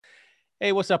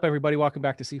Hey, what's up, everybody? Welcome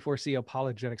back to C4C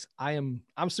Apologetics. I'm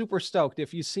super stoked.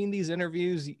 If you've seen these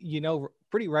interviews,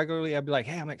 pretty regularly, I'd be like,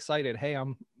 "Hey, I'm excited. Hey,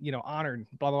 I'm honored."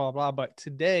 Blah blah blah. But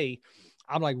today,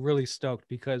 I'm like really stoked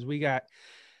because we got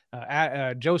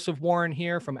Joseph Warren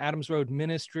here from Adams Road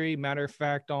Ministry. Matter of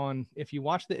fact, if you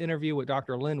watch the interview with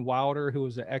Dr. Lynn Wilder, who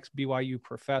was an ex BYU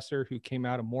professor who came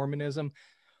out of Mormonism,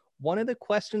 one of the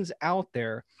questions out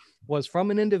there was from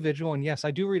an individual. And yes,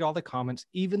 I do read all the comments,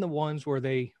 even the ones where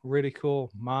they ridicule,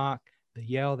 mock, they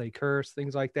yell, they curse,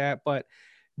 things like that. But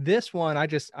this one, I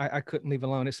couldn't leave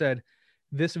alone. It said,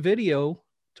 this video,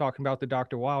 talking about the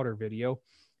Dr. Wilder video,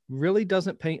 really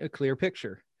doesn't paint a clear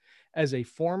picture. As a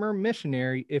former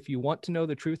missionary, if you want to know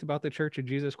the truth about the Church of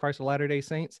Jesus Christ of Latter-day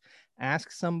Saints,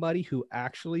 ask somebody who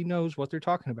actually knows what they're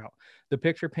talking about. The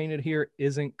picture painted here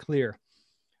isn't clear.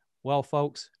 Well,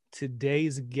 folks,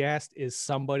 today's guest is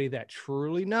somebody that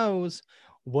truly knows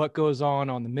what goes on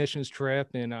the missions trip.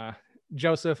 And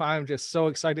Joseph, I'm just so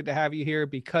excited to have you here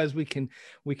because we can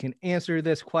answer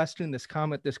this question, this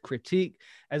comment, this critique,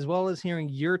 as well as hearing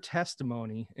your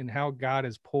testimony and how God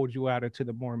has pulled you out into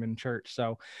the Mormon church.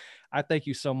 So I thank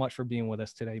you so much for being with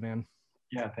us today, man.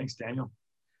 Yeah, thanks, Daniel.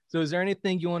 So is there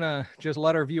anything you want to just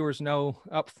let our viewers know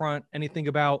up front, anything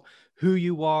about who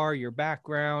you are, your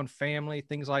background, family,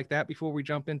 things like that before we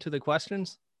jump into the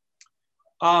questions?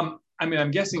 I'm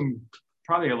guessing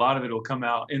probably a lot of it will come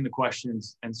out in the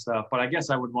questions and stuff, but I guess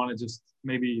I would want to just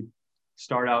maybe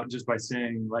start out just by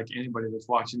saying, like, anybody that's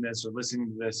watching this or listening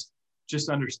to this, just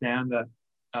understand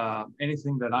that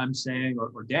anything that I'm saying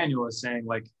or Daniel is saying,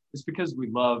 like, it's because we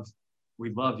love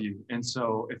you. And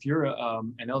so if you're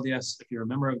an LDS, if you're a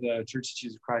member of the Church of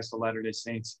Jesus Christ of Latter-day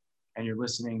Saints and you're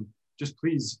listening, just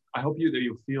please, I hope that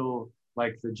you'll feel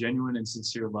like the genuine and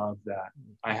sincere love that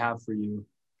I have for you,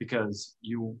 because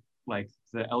you, like,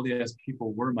 the LDS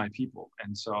people were my people.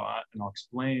 And so and I'll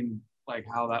explain like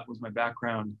how that was my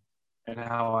background and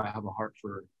how I have a heart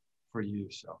for you.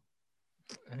 So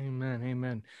Amen.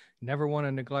 Amen. Never want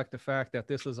to neglect the fact that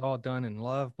this is all done in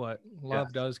love, but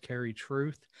love does carry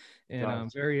truth. And I'm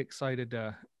very excited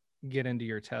to get into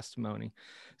your testimony.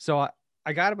 So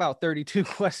I got about 32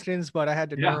 questions, but I had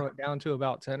to narrow it down to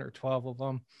about 10 or 12 of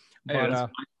them. But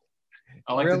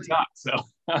I like to talk. So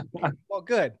well,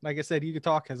 good. Like I said, you can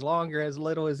talk as long or as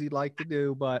little as you'd like to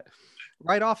do, but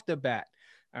right off the bat.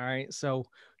 All right. So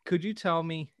could you tell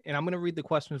me, and I'm going to read the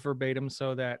questions verbatim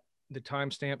so that the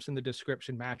timestamps in the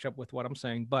description match up with what I'm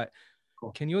saying, but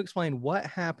cool. Can you explain what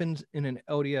happens in an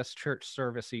LDS church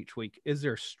service each week? Is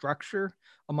there structure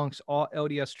amongst all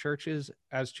LDS churches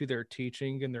as to their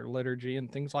teaching and their liturgy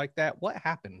and things like that? What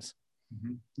happens?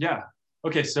 Mm-hmm. Yeah.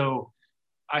 Okay. So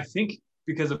I think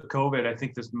because of COVID, I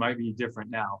think this might be different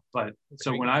now. But okay.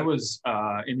 So when I was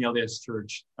in the LDS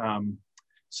church,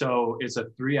 so it's a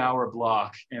 3-hour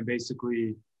block, and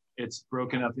basically it's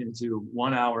broken up into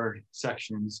 1-hour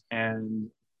sections. And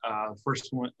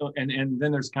first one, and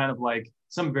then there's kind of like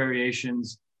some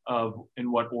variations of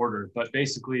in what order. But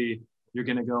basically, you're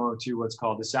going to go to what's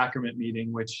called the sacrament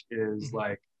meeting, which is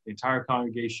like the entire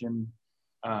congregation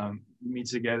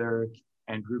meets together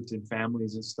and grouped in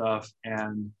families and stuff.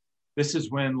 And this is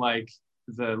when, like,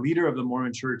 the leader of the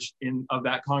Mormon church of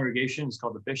that congregation is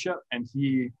called the bishop, and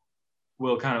he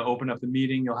will kind of open up the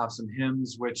meeting. You'll have some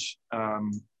hymns, which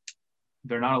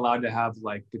they're not allowed to have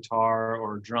like guitar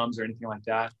or drums or anything like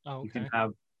that. Oh, okay. You can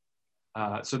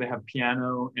have, so they have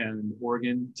piano and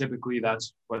organ. Typically,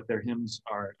 that's what their hymns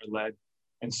are led.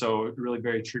 And so really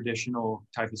very traditional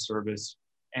type of service.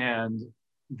 And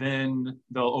then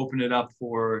they'll open it up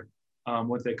for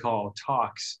what they call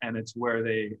talks. And it's where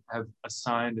they have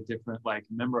assigned a different like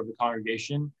member of the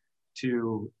congregation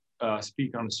to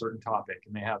speak on a certain topic.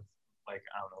 And they have like,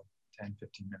 I don't know, 10,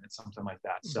 15 minutes, something like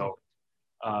that.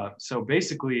 Mm-hmm. So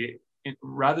basically,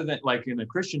 rather than like in a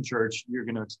Christian church, you're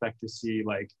going to expect to see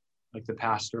like the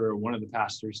pastor or one of the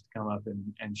pastors to come up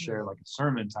and share like a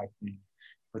sermon type thing.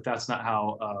 But that's not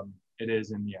how it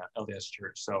is in the LDS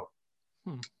church. So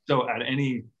at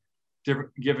any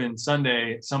given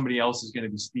Sunday, somebody else is going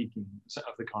to be speaking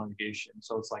of the congregation.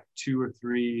 So it's like 2 or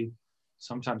 3,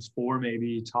 sometimes 4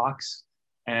 maybe talks.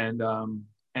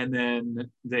 And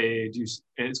then they do,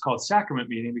 it's called sacrament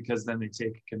meeting because then they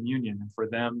take communion. And for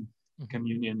them,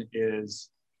 communion is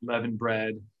leavened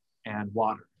bread and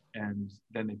water. And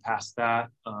then they pass that.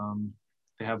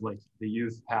 They have like the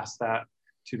youth pass that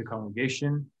to the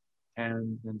congregation,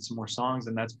 and then some more songs,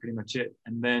 and that's pretty much it.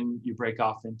 And then you break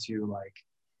off into like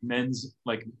men's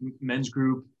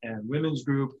group and women's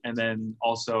group, and then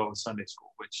also Sunday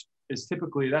school, which is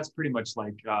typically, that's pretty much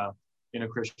like in a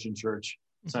Christian church,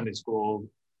 Sunday school,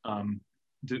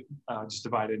 just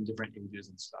divided in different ages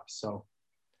and stuff. So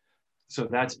so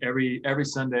that's every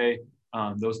Sunday,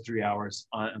 those 3 hours.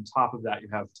 On top of that, you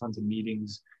have tons of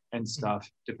meetings and stuff,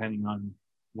 depending on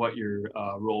what your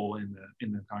role in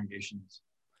the congregation is.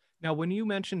 Now, when you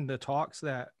mentioned the talks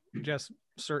that just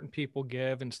certain people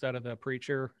give instead of the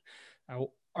preacher,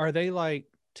 are they like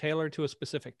tailored to a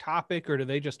specific topic, or do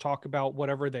they just talk about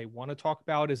whatever they want to talk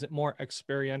about? Is it more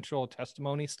experiential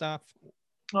testimony stuff?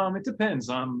 It depends.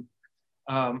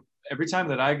 Every time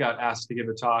that I got asked to give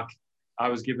a talk, I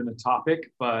was given a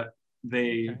topic, but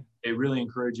they really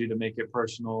encourage you to make it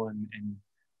personal and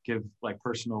give like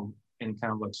personal any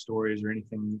kind of like stories or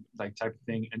anything like type of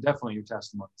thing, and definitely your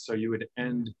testimony. So you would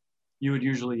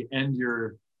usually end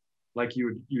your, like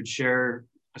you would share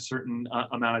a certain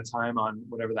amount of time on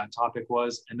whatever that topic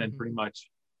was, and then pretty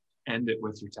much end it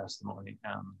with your testimony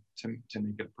to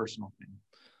make it a personal thing.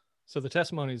 So the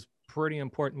testimony is pretty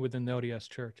important within the ODS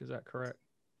church. Is that correct?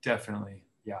 Definitely.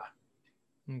 Yeah.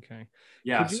 Okay.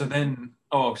 Yeah. So then,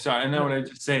 sorry. I know what I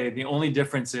just say. The only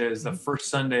difference is the first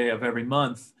Sunday of every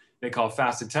month, they call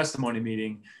Fasted Testimony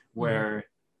Meeting, where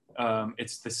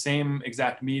it's the same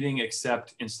exact meeting,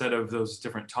 except instead of those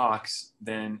different talks,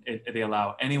 then they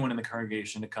allow anyone in the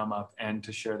congregation to come up and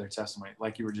to share their testimony.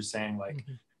 Like you were just saying, like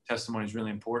testimony is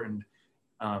really important.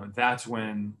 That's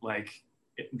when like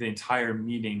the entire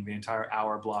meeting, the entire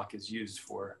hour block is used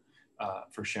for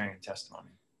sharing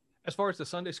testimony. As far as the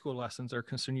Sunday school lessons are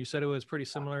concerned, you said it was pretty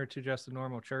similar to just a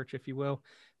normal church, if you will.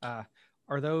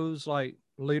 Are those like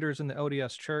leaders in the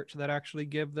ODS church that actually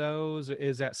give those?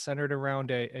 Is that centered around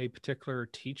a particular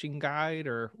teaching guide,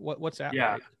 or what's that?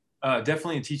 Yeah, like?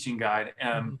 Definitely a teaching guide.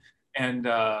 And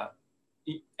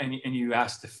you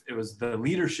asked if it was the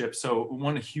leadership. So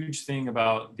one huge thing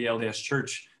about the LDS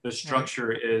church, the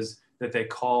structure is that they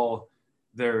call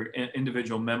their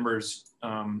individual members,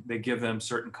 they give them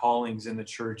certain callings in the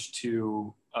church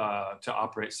to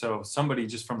operate. So somebody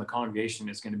just from the congregation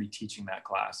is going to be teaching that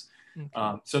class.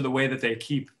 So the way that they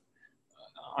keep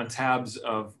on tabs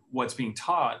of what's being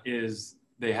taught is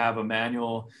they have a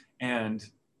manual, and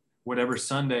whatever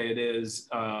Sunday it is,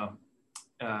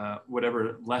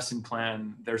 whatever lesson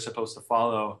plan they're supposed to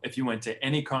follow. If you went to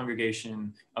any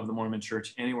congregation of the Mormon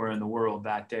church anywhere in the world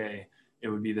that day, it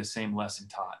would be the same lesson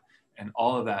taught. And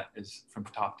all of that is from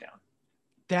top down.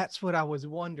 That's what I was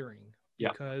wondering,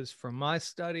 because from my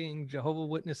studying, Jehovah's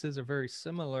Witnesses are very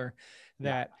similar,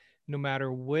 that no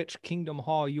matter which Kingdom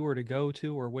Hall you were to go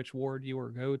to or which ward you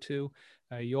were to go to,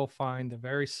 you'll find the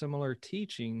very similar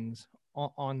teachings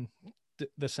on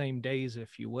the same days,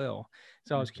 if you will.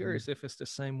 So I was curious if it's the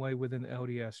same way within the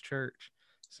LDS church.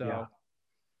 So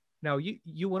now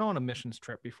you went on a missions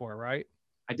trip before, right?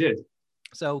 I did.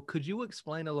 So could you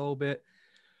explain a little bit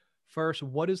first,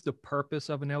 what is the purpose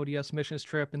of an LDS missions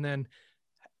trip? And then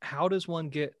how does one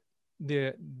get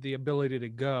the ability to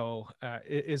go?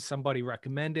 Is somebody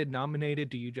recommended, nominated?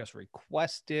 Do you just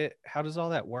request it? How does all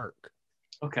that work?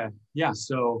 Okay. Yeah.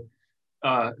 So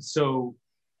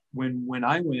when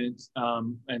I went,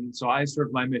 and so I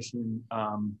served my mission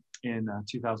in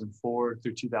 2004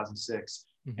 through 2006,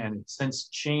 and it's since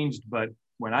changed. But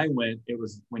when I went, it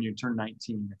was when you turn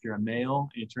 19. If you're a male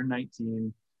and you turn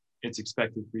 19, it's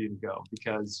expected for you to go,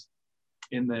 because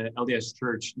in the LDS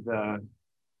church,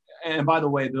 and by the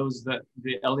way,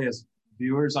 the LDS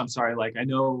viewers, I'm sorry, like I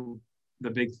know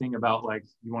the big thing about like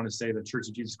you want to say the Church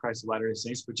of Jesus Christ of Latter-day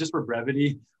Saints, but just for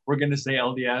brevity, we're going to say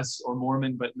LDS or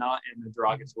Mormon, but not in the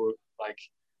derogatory, like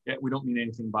we don't mean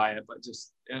anything by it, but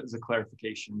just as a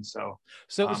clarification. So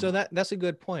that's a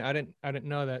good point. I didn't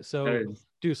know that. So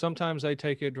sometimes they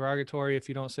take it derogatory if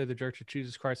you don't say the Church of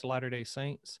Jesus Christ of Latter-day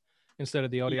Saints instead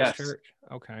of the LDS church?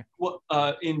 Okay. Well,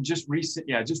 just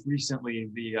recently,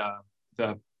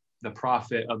 the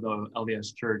prophet of the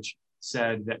LDS church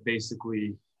said that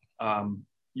basically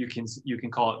you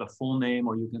can call it the full name,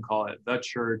 or you can call it the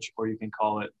church, or you can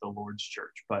call it the Lord's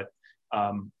church. But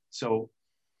so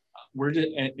we're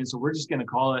just going to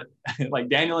call it like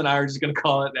Daniel and I are just going to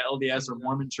call it the LDS or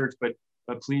Mormon church. But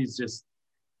please, just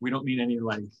we don't mean any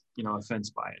offense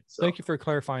by it. So thank you for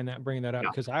clarifying that and bringing that up,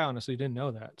 because I honestly didn't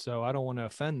know that. So I don't want to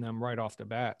offend them right off the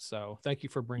bat. So thank you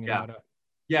for bringing that up.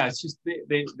 Yeah, it's just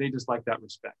they just like that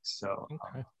respect. So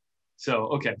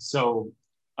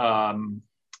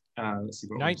let's see.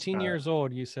 19 years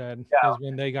old, you said, is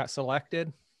when they got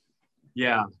selected.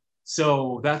 Yeah.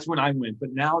 So that's when I went,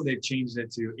 but now they've changed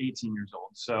it to 18 years old.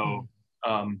 So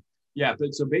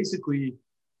but so basically,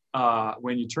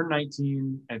 when you turn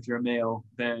 19, and if you're a male,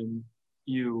 then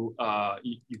you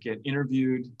get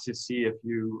interviewed to see if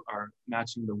you are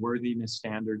matching the worthiness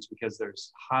standards, because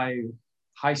there's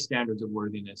high standards of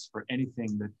worthiness for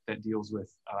anything that deals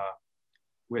with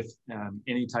with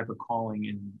any type of calling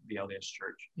in the LDS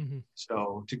Church. Mm-hmm.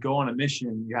 So to go on a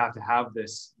mission, you have to have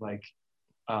this like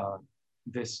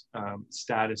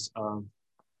status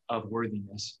of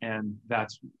worthiness, and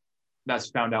that's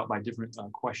found out by different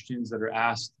questions that are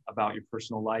asked about your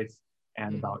personal life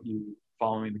and about you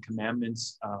following the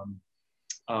commandments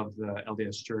of the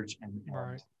LDS Church and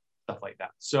stuff like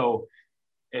that. So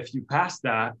if you pass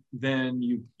that, then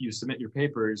you submit your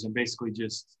papers, and basically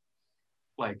just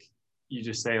like you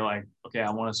just say like, okay,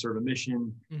 I want to serve a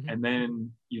mission, and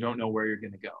then you don't know where you're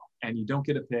going to go, and you don't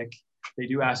get a pick. They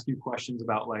do ask you questions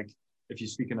about like if you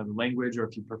speak another language, or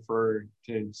if you prefer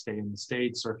to stay in the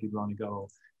States, or if you want to go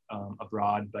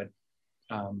abroad. But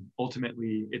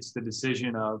ultimately, it's the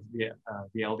decision of the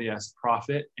LDS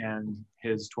prophet and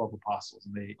his 12 apostles,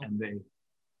 and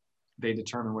they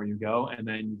determine where you go, and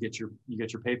then you get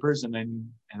your papers, and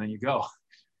then you go.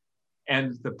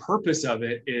 And the purpose of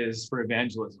it is for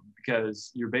evangelism,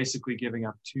 because you're basically giving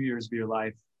up 2 years of your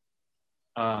life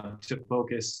to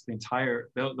focus the entire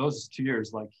those 2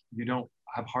 years. Like you don't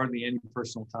have hardly any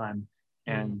personal time,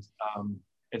 and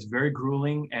it's very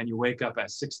grueling. And you wake up at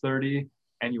 6:30,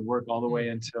 and you work all the way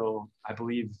until I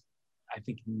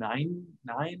think 9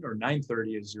 or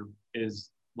 9:30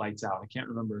 is lights out. I can't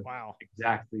remember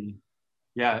exactly.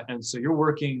 Yeah, and so you're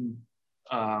working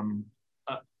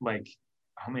like,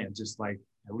 oh man, just like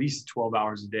at least 12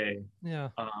 hours a day. Yeah.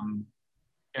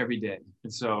 Every day.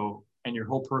 And your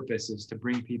whole purpose is to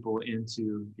bring people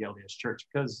into the LDS Church,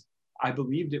 because I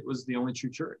believed it was the only true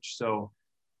church. So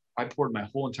I poured my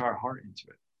whole entire heart into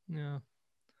it. Yeah.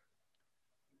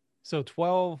 So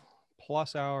 12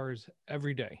 plus hours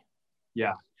every day.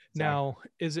 Yeah. Exactly. Now,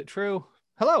 is it true?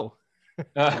 Hello.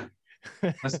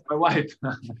 That's my wife.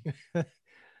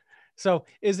 So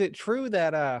is it true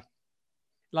that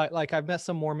like I've met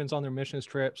some Mormons on their missions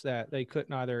trips that they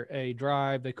couldn't either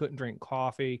drive, they couldn't drink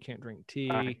coffee, can't drink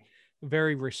tea,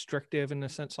 very restrictive in a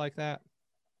sense like that?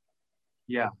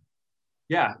 Yeah.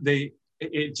 It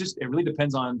really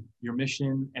depends on your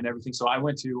mission and everything. So I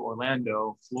went to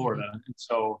Orlando, Florida, and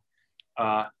so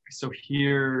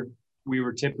here we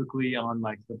were typically on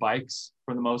like the bikes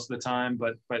for the most of the time,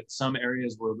 but some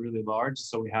areas were really large,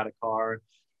 so we had a car,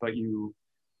 but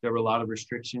there were a lot of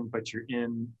restrictions. But you're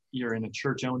in a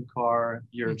church-owned car,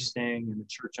 you're staying in a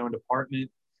church-owned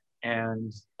apartment,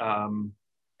 and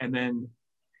then,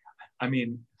 I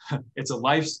mean,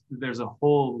 there's a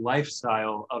whole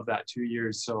lifestyle of that 2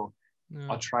 years. So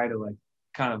I'll try to like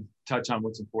kind of touch on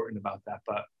what's important about that.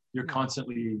 But you're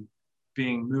constantly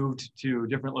being moved to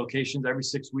different locations. Every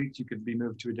 6 weeks, you could be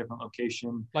moved to a different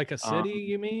location. Like a city,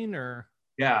 you mean, or?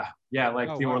 Yeah. Like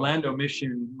Orlando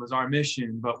mission was our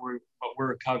mission, but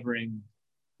we're covering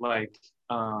like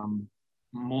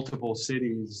multiple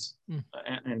cities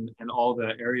and all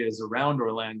the areas around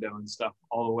Orlando and stuff,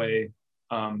 all the way,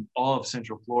 all of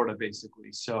Central Florida,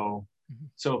 basically. So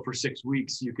for 6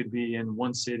 weeks, you could be in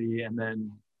one city and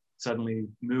then suddenly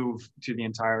move to the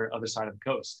entire other side of the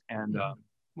coast. And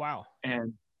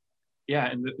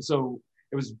so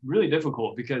it was really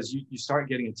difficult, because you start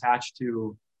getting attached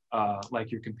to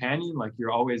like your companion, like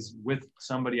you're always with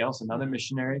somebody else, another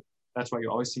missionary. That's why you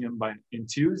always see them in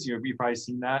twos. You've probably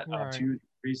seen that, 2,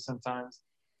 3 sometimes.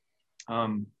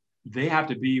 They have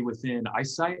to be within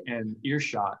eyesight and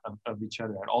earshot of each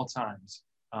other at all times,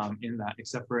 in that,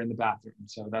 except for in the bathroom.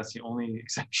 So that's the only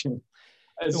exception.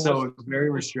 So it's very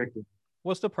restricted.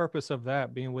 What's the purpose of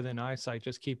that, being within eyesight?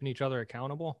 Just keeping each other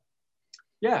accountable?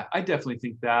 Yeah, I definitely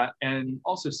think that. And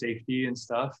also safety and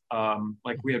stuff.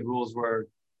 Like we had rules where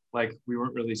like we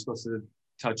weren't really supposed to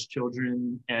touch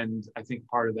children. And I think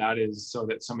part of that is so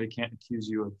that somebody can't accuse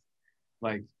you of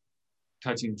like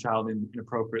touching a child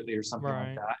inappropriately or something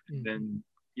like that. And then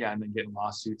getting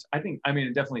lawsuits. I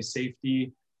mean, definitely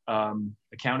safety,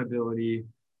 accountability,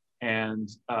 and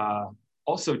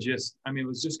also just, I mean, it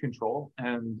was just control.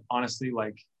 And honestly,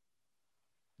 like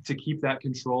to keep that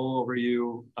control over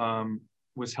you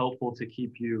was helpful to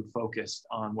keep you focused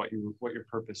on what your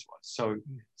purpose was.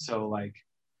 So like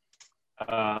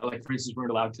for instance, we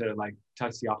weren't allowed to like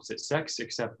touch the opposite sex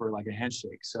except for like a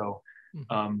handshake. So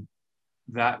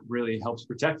that really helps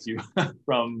protect you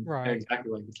from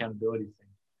exactly like the accountability thing.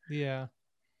 Yeah.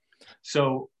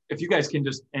 So if you guys can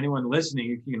anyone listening,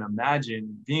 you can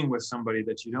imagine being with somebody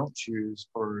that you don't choose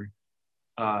for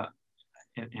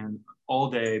and all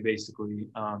day basically,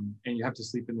 and you have to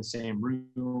sleep in the same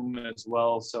room as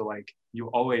well. So like you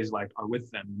always like are with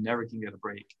them, you never can get a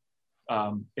break.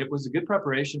 It was a good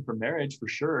preparation for marriage for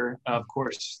sure. Of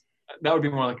course, that would be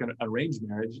more like an arranged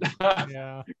marriage.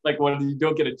 Yeah. Like you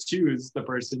don't get to choose the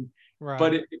person. Right.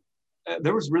 But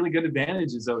there was really good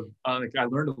advantages of like I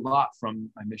learned a lot from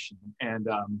my mission.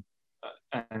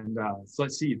 So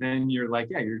let's see, then you're like,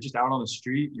 yeah, you're just out on the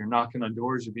street, you're knocking on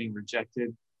doors, you're being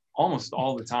rejected almost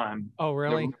all the time. Oh,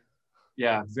 really?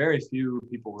 Yeah, very few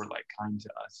people were like kind to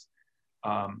us.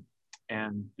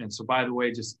 And so, by the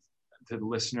way, just to the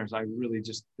listeners, I really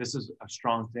just, this is a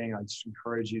strong thing. I just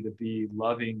encourage you to be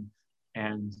loving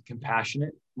and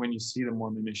compassionate when you see the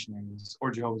Mormon missionaries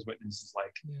or Jehovah's Witnesses,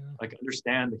 like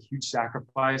understand the huge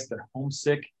sacrifice. They're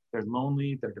homesick, they're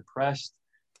lonely, they're depressed.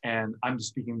 And I'm just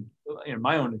speaking in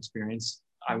my own experience.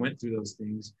 I went through those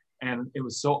things, and it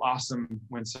was so awesome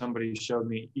when somebody showed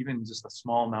me even just a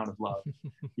small amount of love,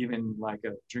 even like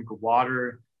a drink of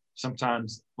water.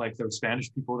 Sometimes like there were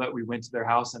Spanish people that we went to their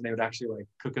house and they would actually like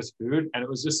cook us food. And it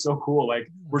was just so cool. Like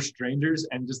we're strangers,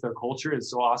 and just their culture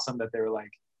is so awesome that they were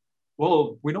like,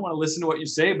 well, we don't want to listen to what you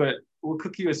say, but we'll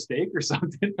cook you a steak or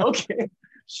something. Okay,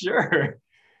 sure.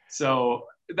 So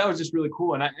that was just really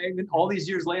cool. And even all these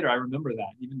years later, I remember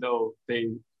that, even though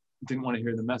they didn't want to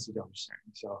hear the message I was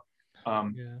sharing. So,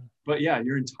 but yeah,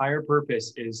 your entire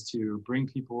purpose is to bring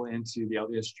people into the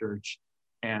LDS Church,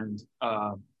 and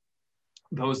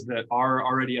those that are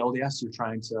already LDS, you're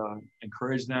trying to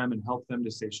encourage them and help them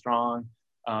to stay strong.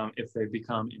 If they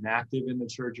become inactive in the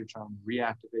church, you're trying to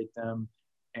reactivate them,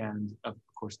 and of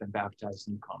course, then baptize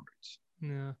new converts.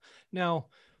 Yeah. Now,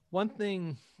 one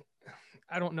thing,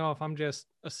 I don't know if I'm just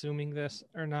assuming this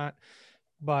or not,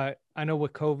 but I know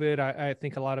with COVID, I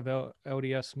think a lot of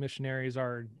LDS missionaries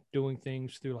are doing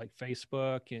things through like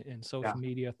Facebook and social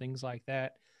media, things like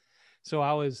that. So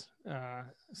I was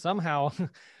somehow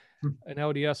an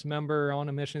LDS member on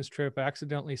a missions trip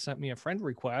accidentally sent me a friend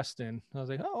request, and I was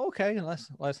like, oh, okay,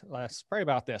 let's pray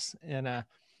about this. And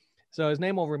so his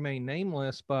name will remain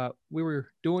nameless, but we were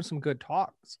doing some good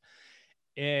talks.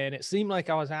 And it seemed like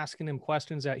I was asking him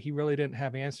questions that he really didn't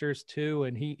have answers to.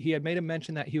 And he had made a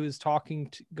mention that he was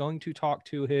going to talk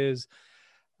to his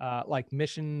like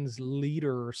missions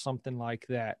leader or something like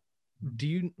that. Do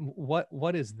you,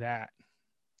 what is that?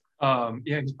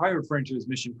 Yeah, he's probably referring to his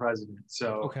mission president.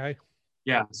 So, okay.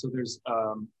 Yeah, so there's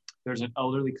an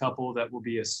elderly couple that will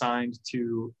be assigned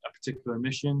to a particular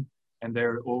mission, and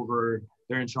they're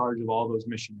in charge of all those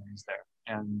missionaries there.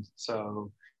 And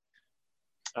so,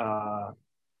 I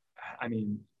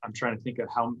mean, I'm trying to think of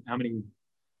how many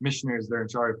missionaries they're in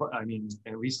charge of. I mean,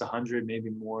 at least 100, maybe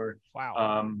more.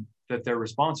 Wow. That they're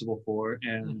responsible for,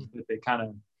 and that they kind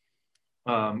of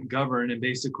govern. And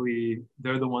basically,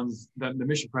 they're the ones that the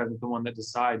mission president, the one that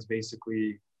decides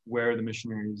basically where the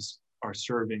missionaries are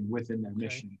serving within their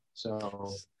mission. So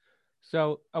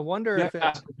I wonder if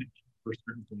for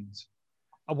certain things.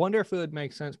 I wonder if it would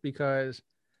make sense, because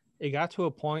it got to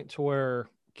a point to where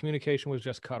communication was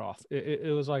just cut off.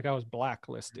 It was like I was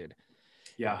blacklisted.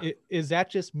 Yeah. Is that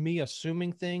just me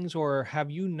assuming things, or have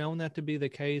you known that to be the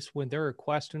case when there are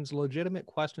questions, legitimate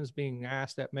questions being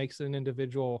asked that makes an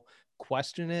individual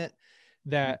question it,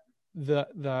 that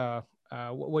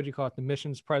what do you call it? The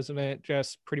missions president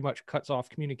just pretty much cuts off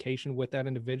communication with that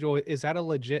individual. Is that a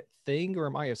legit thing, or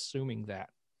am I assuming that?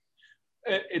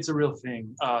 It's a real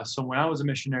thing. So when I was a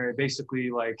missionary, basically,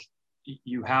 like,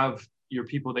 you have your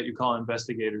people that you call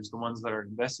investigators, the ones that are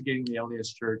investigating the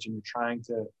LDS Church, and you're trying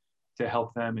to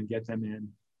help them and get them in,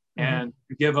 and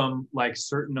you give them like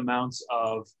certain amounts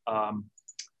of what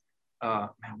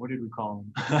did we call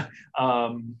them?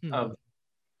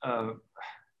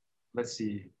 Let's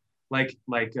see, we'd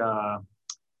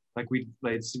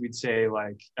say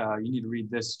like, you need to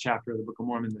read this chapter of the Book of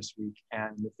Mormon this week,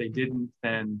 and if they didn't,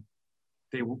 then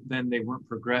they weren't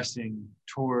progressing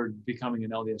toward becoming an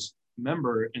LDS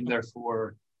member, and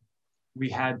therefore we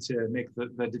had to make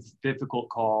the difficult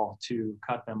call to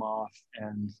cut them off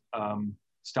and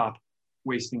stop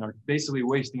wasting our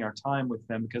time with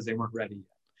them, because they weren't ready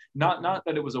yet. Not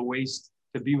that it was a waste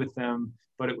to be with them,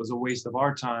 but it was a waste of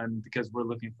our time, because we're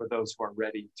looking for those who are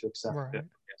ready to accept the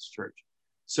LDS Church.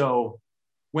 So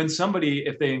when somebody,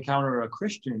 if they encounter a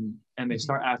Christian and they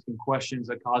start asking questions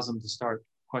that cause them to start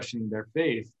questioning their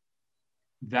faith,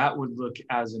 that would look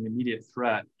as an immediate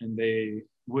threat, and they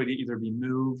would either be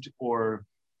moved or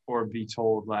be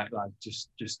told like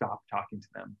just stop talking to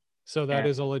them. So that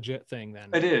is a legit thing then.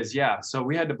 It is, yeah. So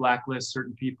we had to blacklist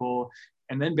certain people,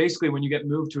 and then basically when you get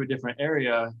moved to a different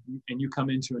area and you come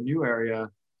into a new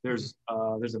area, there's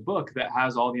a book that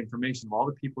has all the information of all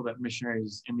the people that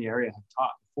missionaries in the area have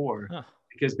taught before,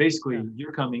 because basically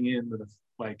you're coming in with a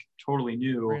totally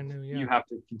new, you have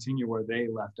to continue where they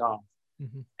left off.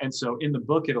 And so in the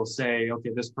book, it'll say, okay,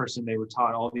 this person, they were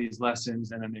taught all these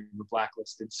lessons and then they were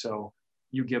blacklisted. So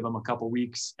you give them a couple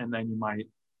weeks, and then you might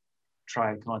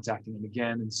try contacting them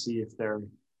again and see if they're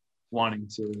wanting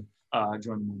to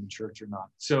join the Mormon Church or not.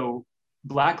 So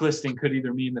blacklisting could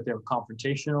either mean that they were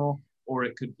confrontational, or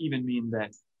it could even mean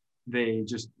that they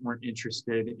just weren't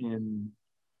interested in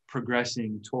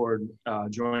progressing toward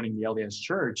joining the LDS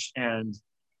Church, and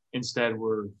instead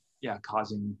were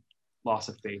causing loss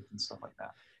of faith and stuff like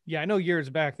that. Yeah, I know years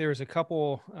back there was a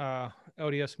couple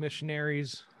LDS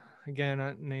missionaries.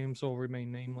 Again, names will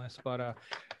remain nameless, but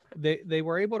they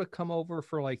were able to come over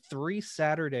for like 3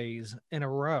 Saturdays in a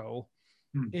row,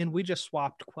 and we just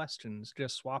swapped questions,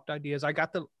 just swapped ideas.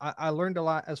 I learned a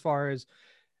lot as far as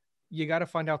you got to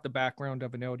find out the background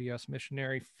of an LDS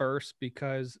missionary first,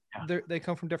 because they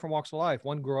come from different walks of life.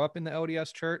 One grew up in the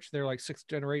LDS Church; they're like 6th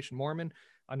generation Mormon.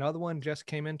 Another one just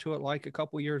came into it like a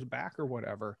couple years back or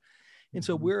whatever. And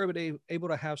so we're able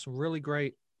to have some really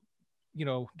great,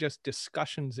 just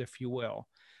discussions, if you will.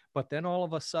 But then all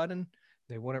of a sudden,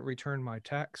 they wouldn't return my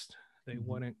text. They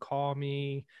wouldn't call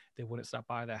me. They wouldn't stop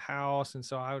by the house. And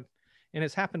so and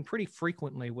it's happened pretty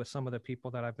frequently with some of the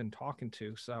people that I've been talking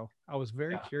to. So I was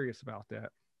very curious about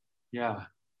that. Yeah.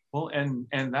 Well, and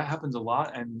that happens a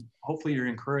lot. And hopefully you're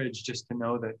encouraged just to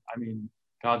know that, I mean,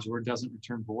 God's word doesn't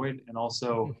return void. And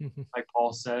also, like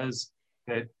Paul says,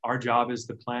 that our job is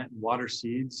to plant and water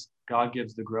seeds. God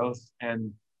gives the growth.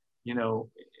 And,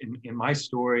 in my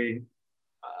story,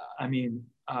 I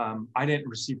didn't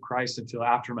receive Christ until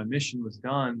after my mission was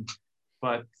done.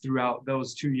 But throughout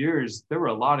those 2 years, there were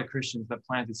a lot of Christians that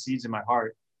planted seeds in my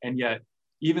heart. And yet,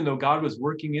 even though God was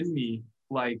working in me,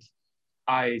 like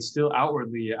I still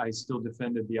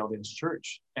defended the LDS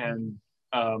Church and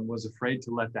was afraid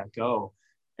to let that go.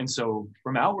 And so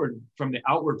from the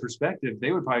outward perspective,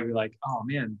 they would probably be like, oh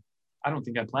man, I don't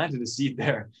think I planted a seed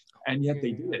there. And yet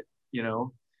they did it,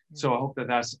 So I hope that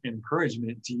that's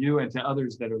encouragement to you and to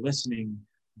others that are listening,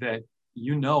 that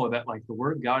that like the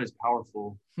word of God is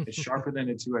powerful. It's sharper than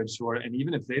a two-edged sword. And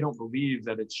even if they don't believe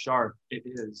that it's sharp, it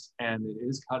is, and it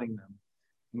is cutting them.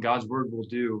 And God's word will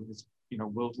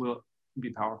will be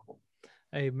powerful.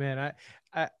 Amen.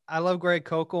 I love Greg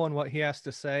Koukl and what he has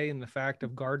to say, and the fact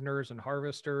of gardeners and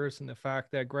harvesters, and the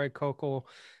fact that Greg Koukl,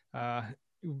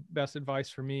 best advice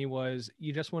for me was,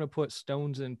 you just want to put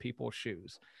stones in people's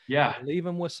shoes. Yeah. Leave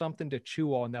them with something to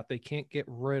chew on that they can't get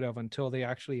rid of until they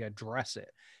actually address it.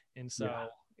 And so,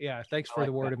 thanks for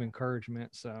the word of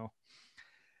encouragement. So,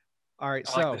 all right.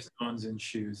 I like the stones in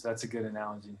shoes. That's a good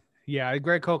analogy. Yeah,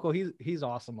 Greg Koukl, he's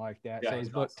awesome like that. So his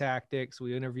book awesome. Tactics,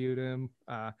 we interviewed him.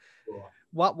 Cool.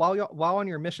 While on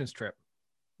your missions trip,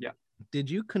 did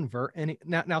you convert any?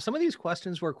 Now some of these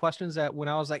questions were questions that when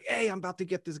I was like, hey, I'm about to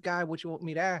get this guy, what you want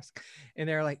me to ask? And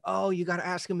they're like, oh, you got to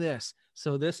ask him this.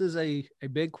 So this is a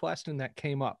big question that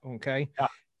came up. Okay. Yeah.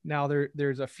 Now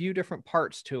there's a few different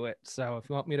parts to it. So if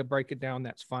you want me to break it down,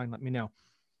 that's fine. Let me know.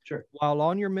 Sure. While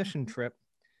on your mission trip,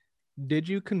 did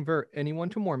you convert anyone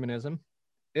to Mormonism?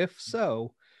 If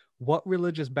so, what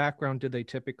religious background did they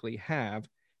typically have?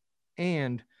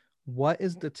 And what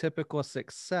is the typical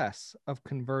success of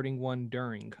converting one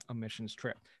during a missions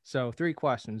trip? So 3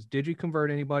 questions. Did you convert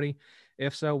anybody?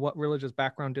 If so, what religious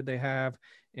background did they have?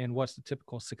 And what's the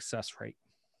typical success rate?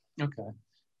 Okay.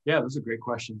 Yeah, those are great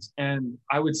questions. And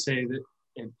I would say that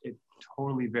it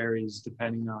totally varies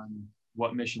depending on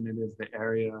what mission it is, the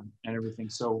area and everything.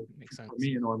 So for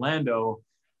me in Orlando,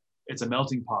 it's a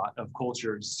melting pot of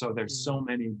cultures. So there's so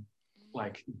many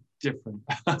like different.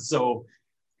 So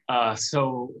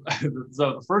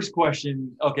the first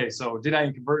question, okay, so did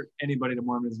I convert anybody to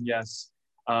Mormonism? Yes.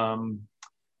 I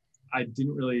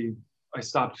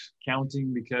stopped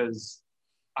counting because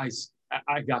I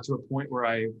got to a point where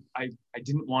I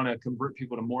didn't want to convert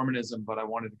people to Mormonism, but I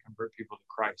wanted to convert people to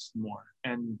Christ more.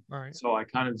 And so I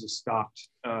kind of just stopped.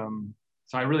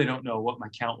 So I really don't know what my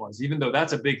count was, even though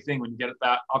that's a big thing when you get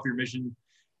that off your mission.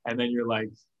 And then you're like,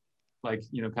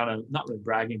 kind of not really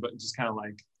bragging, but just kind of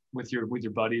like with your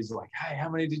buddies, like, hey, how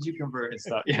many did you convert and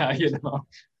stuff? Yeah.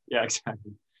 Yeah,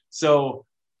 exactly. So,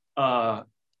 and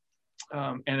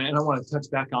I want to touch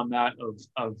back on that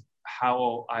of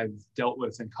how I've dealt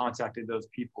with and contacted those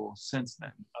people since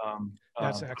then.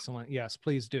 That's excellent. Yes,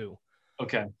 please do.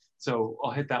 Okay. So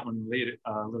I'll hit that one later,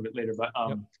 a little bit later, but,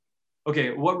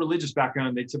 okay. What religious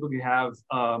background they typically have?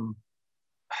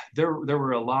 There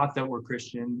were a lot that were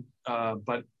Christian,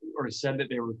 or said that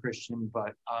they were Christian,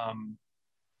 but,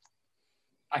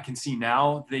 I can see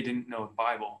now they didn't know the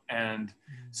Bible. And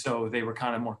so they were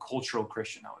kind of more cultural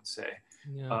Christian, I would say.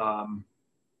 Yeah.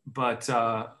 But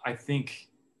I think,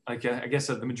 I guess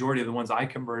the majority of the ones I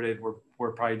converted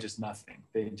were probably just nothing.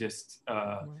 They just,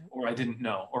 or I didn't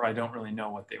know, or I don't really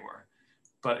know what they were.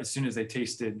 But as soon as they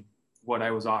tasted what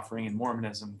I was offering in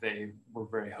Mormonism, they were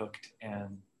very hooked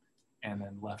and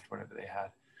then left whatever they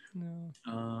had. No.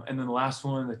 And then the last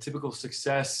one, the typical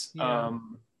success. Yeah.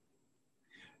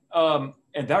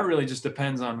 And that really just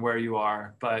depends on where you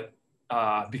are. But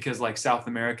because like South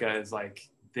America is like,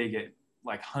 they get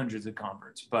like hundreds of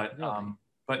converts, but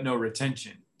Really? no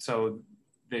retention. So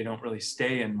they don't really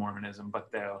stay in Mormonism,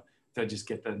 but they'll just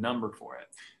get the number for it.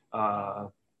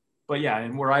 But yeah,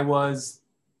 and where I was,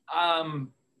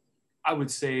 I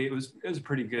would say it was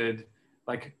pretty good,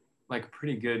 like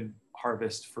pretty good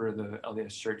harvest for the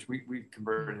LDS Church. We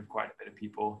converted quite a bit of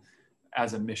people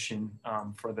as a mission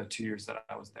for the 2 years that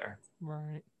I was there.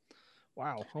 Right.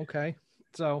 Wow. Okay.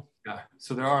 So yeah,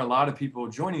 so there are a lot of people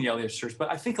joining the LDS Church, but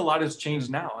I think a lot has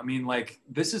changed now. I mean, like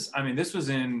this was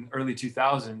in early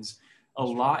 2000s. A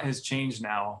lot has changed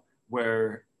now,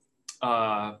 where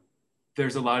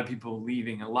there's a lot of people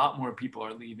leaving. A lot more people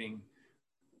are leaving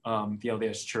the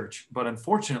LDS Church, but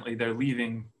unfortunately, they're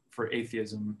leaving for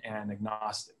atheism and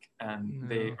agnostic, and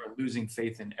they are losing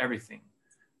faith in everything.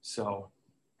 So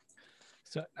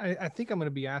I think I'm going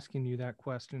to be asking you that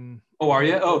question. Oh, are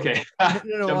you? Oh, okay.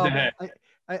 No,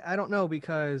 I don't know,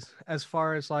 because as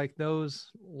far as like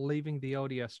those leaving the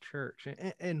LDS Church,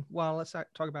 and well, let's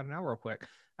talk about it now real quick.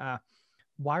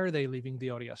 Why are they leaving the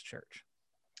LDS Church?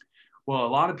 Well, a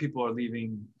lot of people are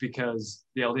leaving because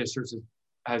the LDS Church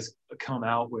has come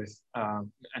out with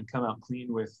and come out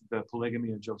clean with the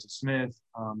polygamy of Joseph Smith.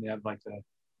 They have like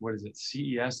what is it,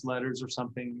 CES letters or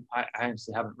something. I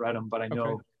actually haven't read them, but I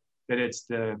know that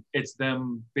it's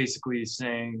them basically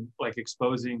saying, like,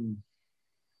 exposing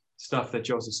stuff that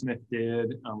Joseph Smith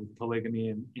did with polygamy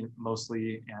and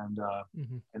mostly and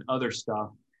other stuff,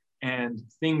 and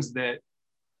things that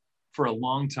for a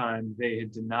long time they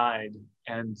had denied.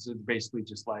 And so basically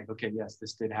just like, okay, yes,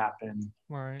 this did happen,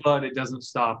 but it doesn't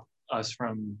stop us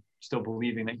from still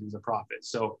believing that he was a prophet.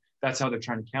 So that's how they're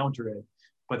trying to counter it.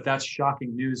 But that's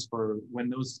shocking news for when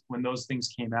those things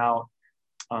came out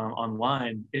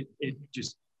online. It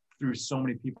just threw so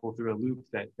many people through a loop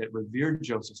that revered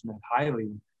Joseph Smith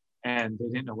highly, and they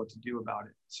didn't know what to do about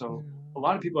it. So a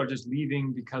lot of people are just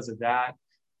leaving because of that,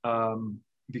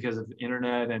 because of the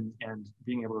internet and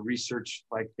being able to research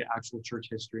like the actual church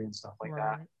history and stuff like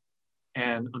that.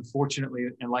 And unfortunately,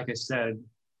 and like I said,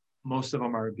 most of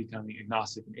them are becoming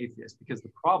agnostic and atheist, because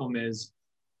the problem is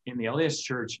in the LDS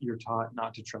Church, you're taught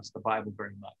not to trust the Bible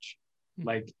very much.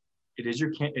 Like it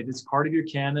is part of your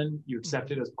canon. You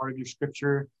accept it as part of your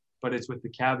scripture, but it's with the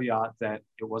caveat that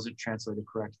it wasn't translated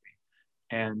correctly.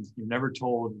 And you're never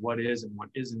told what is and what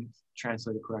isn't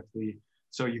translated correctly.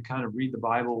 So you kind of read the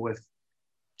Bible with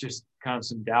just kind of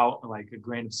some doubt, like a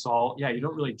grain of salt. Yeah, you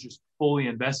don't really just fully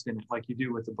invest in it like you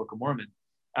do with the Book of Mormon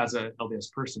as a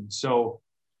LDS person. So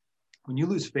when you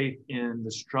lose faith in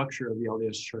the structure of the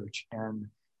LDS Church and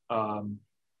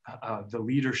the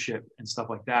leadership and stuff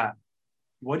like that,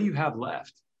 what do you have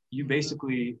left? You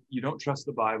basically, you don't trust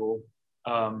the Bible,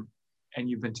 and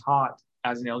you've been taught,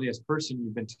 as an LDS person,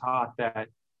 you've been taught that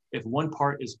if one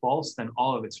part is false, then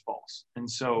all of it's false. And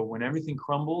so when everything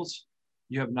crumbles,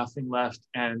 you have nothing left,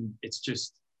 and it's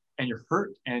just, and you're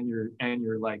hurt, and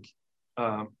you're like,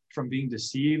 from being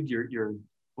deceived, you're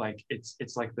like,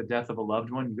 it's like the death of a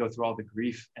loved one. You go through all the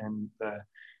grief and the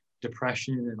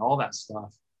depression and all that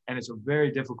stuff, and it's a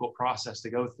very difficult process to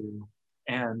go through.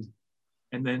 And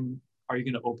then are you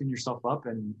going to open yourself up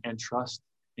and trust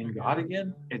in God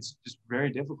again? It's just very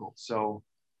difficult. So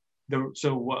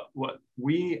what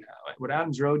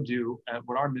Adams Road do,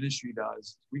 what our ministry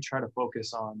does, we try to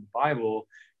focus on the Bible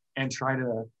and try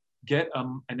to get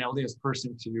an LDS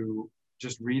person to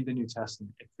just read the New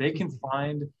Testament. If they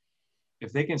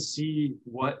can see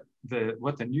what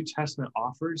the New Testament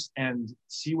offers and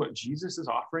see what Jesus is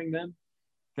offering them,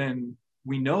 then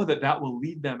we know that will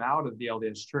lead them out of the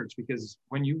LDS Church, because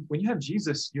when you have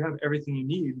Jesus, you have everything you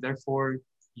need. Therefore,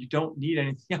 you don't need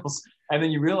anything else. And then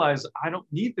you realize, I don't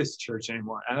need this church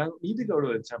anymore, and I don't need to go to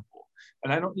the temple,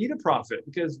 and I don't need a prophet,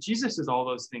 because Jesus is all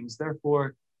those things.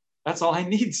 Therefore, that's all I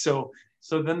need. So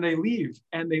then they leave,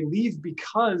 and they leave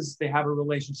because they have a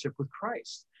relationship with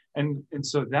Christ. And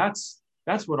so that's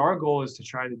what our goal is to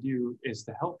try to do, is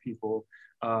to help people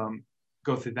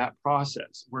go through that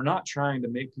process. We're not trying to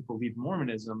make people leave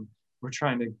Mormonism. We're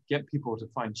trying to get people to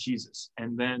find Jesus,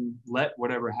 and then let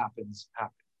whatever happens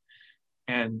happen.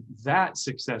 And that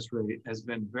success rate has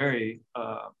been very,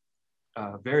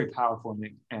 very powerful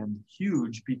and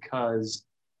huge, because,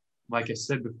 like I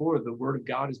said before, the Word of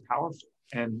God is powerful,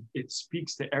 and it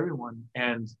speaks to everyone,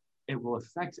 and it will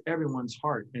affect everyone's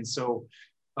heart. And so,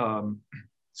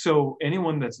 so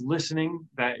anyone that's listening,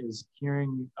 that is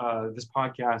hearing this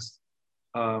podcast,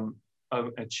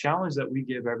 a challenge that we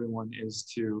give everyone is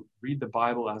to read the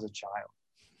Bible as a child.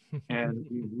 And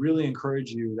we really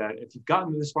encourage you that if you've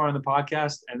gotten this far in the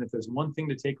podcast, and if there's one thing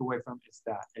to take away from it, it's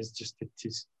that, is just to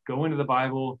go into the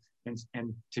Bible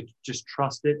and to just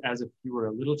trust it as if you were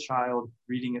a little child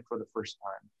reading it for the first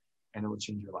time, and it will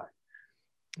change your life.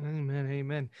 Amen.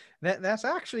 Amen. That's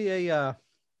actually a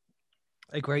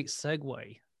great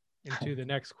segue into the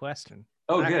next question.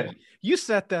 Oh, good. You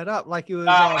set that up like it was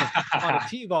on a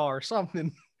T-ball or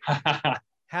something.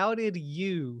 How did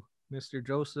you, Mr.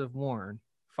 Joseph Warren,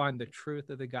 find the truth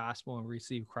of the gospel and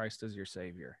receive Christ as your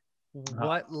savior?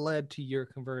 What led to your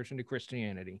conversion to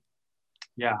Christianity?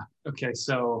 Yeah. Okay.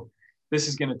 So this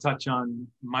is going to touch on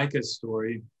Micah's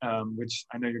story, which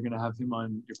I know you're going to have him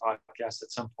on your podcast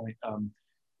at some point.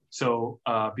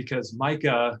 Because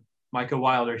Micah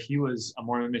Wilder, he was a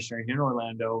Mormon missionary here in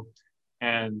Orlando.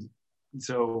 And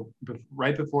so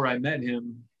right before I met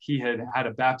him, he had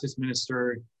a Baptist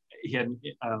minister. He had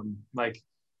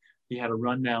he had a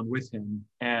rundown with him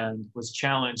and was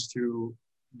challenged to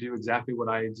do exactly what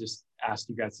I just asked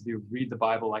you guys to do, read the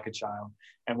Bible like a child.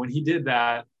 And when he did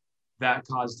that, that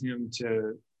caused him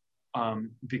to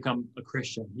become a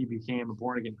Christian. He became a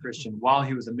born-again Christian while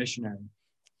he was a missionary.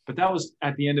 But that was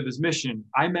at the end of his mission.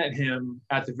 I met him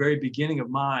at the very beginning of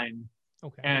mine.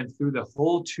 Okay. And through the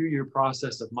whole 2-year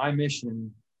process of my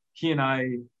mission, he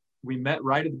and we met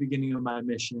right at the beginning of my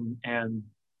mission, and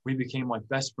we became like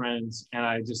best friends, and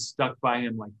I just stuck by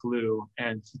him like glue.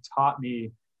 And he taught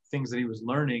me things that he was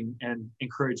learning and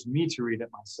encouraged me to read it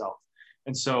myself.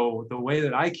 And so the way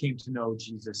that I came to know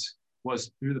Jesus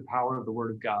was through the power of the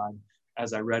Word of God,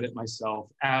 as I read it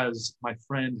myself, as my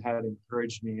friend had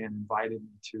encouraged me and invited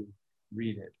me to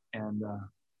read it. And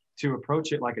to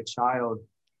approach it like a child,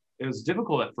 it was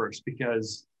difficult at first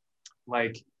because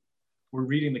we're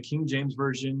reading the King James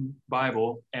Version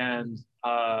Bible, and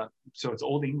so it's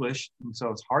Old English, and so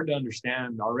it's hard to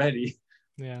understand already.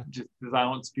 Yeah. Just because I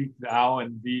don't speak thou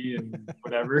and thee and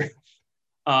whatever.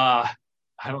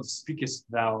 I don't speak as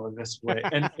thou this way,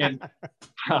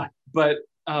 but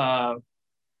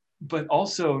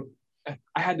also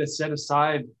I had to set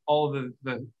aside all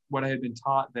the what I had been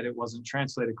taught, that it wasn't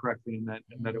translated correctly, and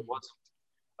that it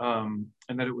wasn't,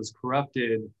 and that it was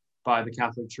corrupted by the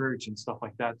Catholic Church and stuff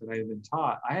like that I had been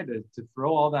taught. I had to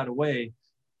throw all that away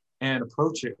and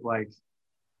approach it like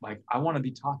I want to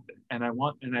be taught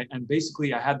that. And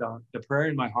basically I had the prayer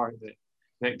in my heart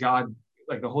that God,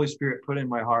 like the Holy Spirit put in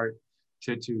my heart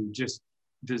to just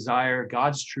desire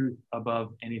God's truth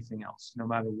above anything else, no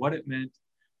matter what it meant,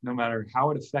 no matter how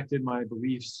it affected my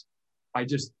beliefs. I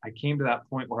came to that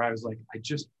point where I was like, I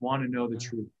just want to know the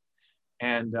truth.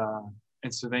 And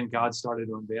so then God started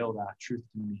to unveil that truth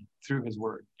to me through his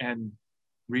word, and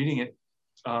reading it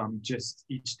just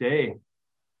each day.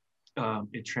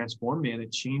 It transformed me, and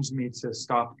it changed me to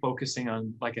stop focusing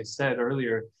on, like I said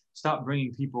earlier, stop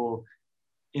bringing people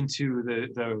into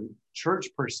the church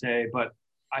per se, but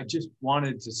I just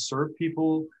wanted to serve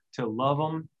people, to love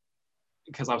them,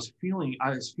 because I was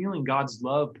feeling God's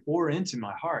love pour into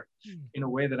my heart in a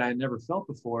way that I had never felt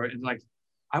before. And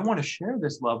I want to share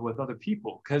this love with other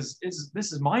people, because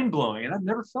this is mind-blowing, and I've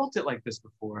never felt it like this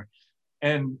before.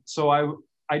 And so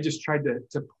I just tried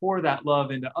to pour that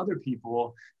love into other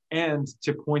people and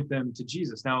to point them to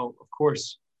Jesus. Now, of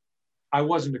course, I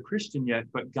wasn't a Christian yet,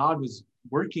 but God was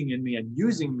working in me and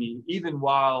using me even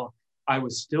while I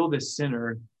was still this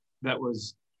sinner that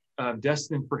was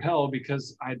destined for hell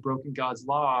because I had broken God's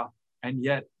law, and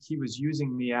yet he was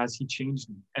using me as he changed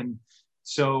me. And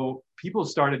so people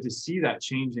started to see that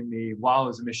change in me while I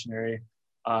was a missionary.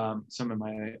 Some of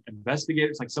my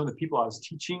investigators, like some of the people I was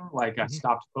teaching, I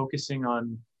stopped focusing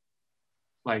on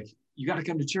you got to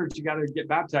come to church, you got to get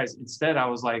baptized. Instead, I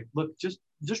was like, look, just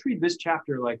read this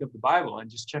chapter of the Bible and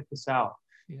just check this out.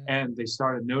 Yeah. And they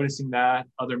started noticing that.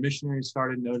 Other missionaries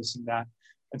started noticing that.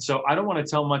 And so I don't want to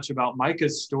tell much about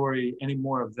Micah's story, any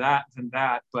more of that than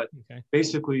that. But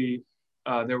basically,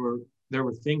 there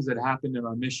were things that happened in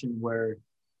our mission where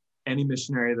any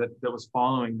missionary that was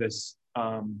following this,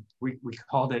 we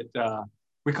called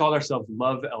ourselves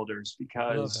love elders,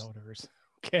 because love elders.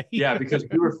 Okay. Yeah, because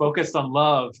we were focused on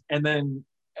love, and then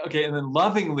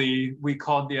lovingly we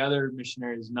called the other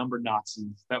missionaries number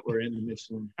Nazis that were in the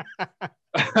mission.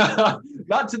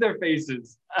 Not to their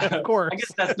faces, of course. I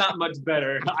guess that's not much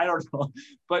better. I don't know,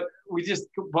 but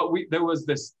there was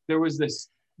this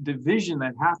division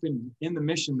that happened in the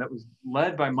mission that was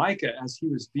led by Micah as he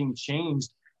was being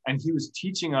changed, and he was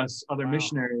teaching us other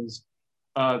missionaries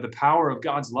the power of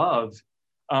God's love.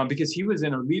 Because he was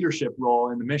in a leadership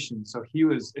role in the mission. So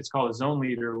it's called a zone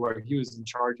leader, where he was in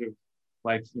charge of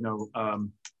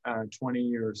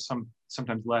 20 or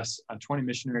sometimes less, 20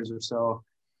 missionaries or so.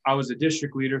 I was a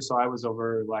district leader, so I was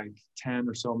over like 10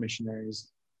 or so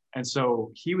missionaries. And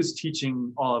so he was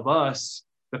teaching all of us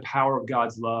the power of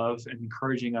God's love and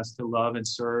encouraging us to love and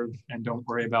serve and don't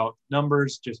worry about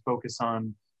numbers, just focus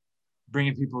on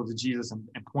bringing people to Jesus and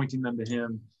pointing them to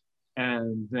him.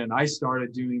 And then I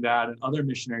started doing that, and other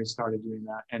missionaries started doing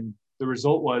that. And the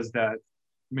result was that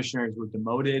missionaries were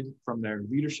demoted from their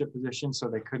leadership position, so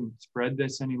they couldn't spread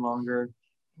this any longer.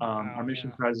 Our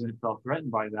mission president felt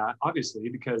threatened by that, obviously,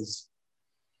 because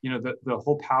the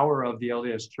whole power of the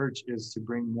LDS Church is to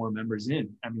bring more members in.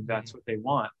 I mean, that's what they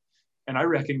want. And I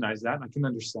recognize that, and I can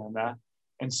understand that.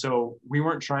 And so we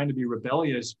weren't trying to be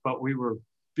rebellious, but we were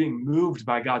being moved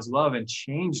by God's love and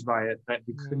changed by it, that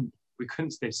we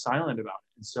couldn't stay silent about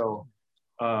it. And so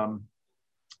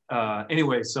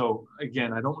anyway, so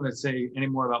again, I don't want to say any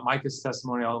more about Micah's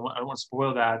testimony. I don't want to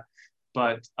spoil that,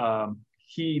 but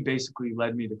he basically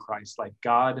led me to Christ. Like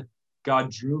God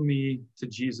drew me to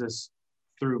Jesus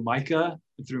through Micah,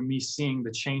 through me seeing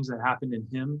the change that happened in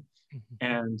him,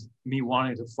 and me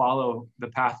wanting to follow the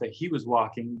path that he was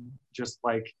walking, just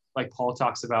like Paul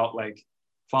talks about, like,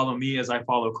 follow me as I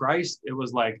follow Christ. It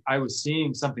was like I was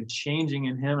seeing something changing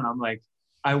in him, and I'm like,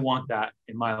 I want that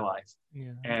in my life.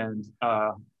 Yeah. And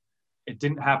it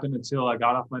didn't happen until I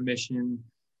got off my mission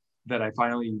that I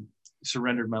finally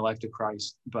surrendered my life to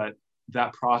Christ. But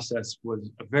that process was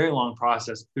a very long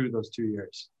process through those 2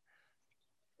 years.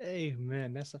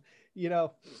 Amen.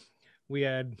 We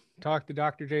had talked to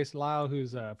Dr. Jason Lyle,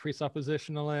 who's a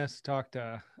presuppositionalist, talked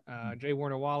to J.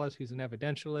 Warner Wallace, who's an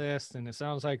evidentialist. And it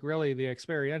sounds like really the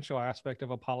experiential aspect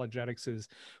of apologetics is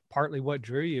partly what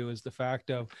drew you, is the fact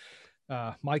of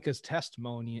Micah's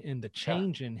testimony and the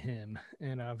change in him,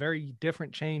 and a very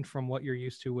different change from what you're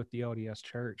used to with the LDS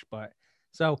Church. But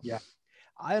so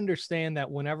I understand that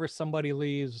whenever somebody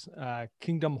leaves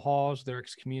Kingdom Halls, they're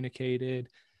excommunicated.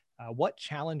 What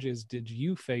challenges did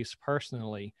you face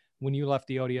personally when you left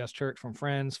the LDS Church, from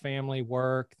friends, family,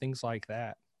 work, things like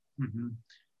that? Mm-hmm.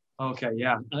 Okay,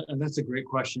 yeah, and that's a great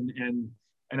question,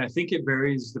 and I think it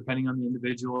varies depending on the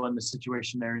individual and the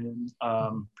situation they're in.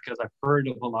 Because I've heard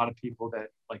of a lot of people that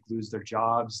like lose their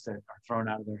jobs, that are thrown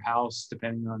out of their house,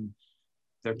 depending on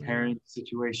their parent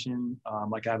situation.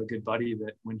 Like I have a good buddy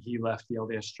that when he left the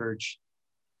LDS Church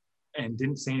and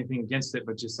didn't say anything against it,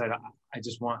 but just said, I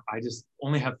just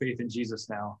only have faith in Jesus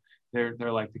now.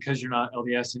 They're like, because you're not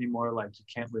LDS anymore, like you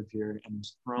can't live here, and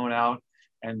was thrown out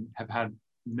and have had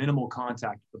minimal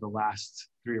contact for the last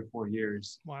 3 or 4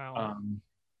 years. Wow.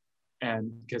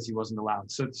 And because he wasn't allowed.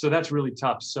 So that's really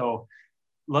tough. So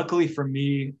luckily for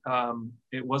me,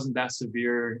 it wasn't that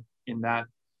severe in that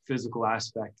physical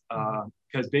aspect,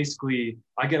 because basically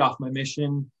I get off my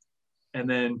mission, and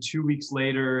then 2 weeks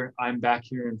later, I'm back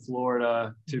here in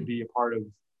Florida to be a part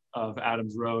of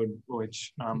Adams Road,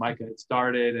 which Micah had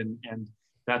started, and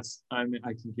that's, I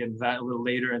can get into that a little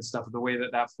later and stuff, the way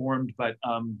that formed. But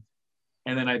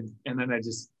and then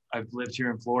I've lived here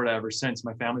in Florida ever since.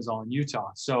 My family's all in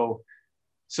Utah, so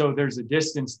there's a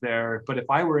distance there. But if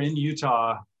I were in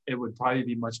Utah, it would probably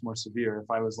be much more severe if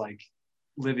I was like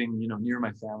living, near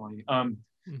my family.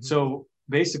 So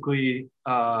basically,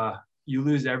 you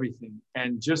lose everything.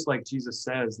 And just like Jesus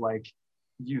says, like,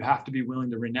 you have to be willing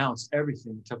to renounce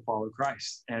everything to follow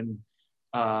Christ. And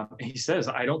he says,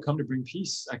 I don't come to bring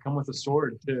peace. I come with a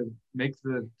sword to make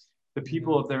the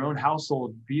people of their own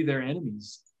household be their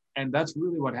enemies. And that's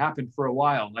really what happened for a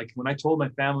while. Like when I told my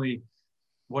family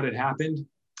what had happened,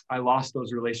 I lost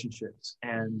those relationships,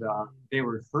 and they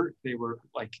were hurt.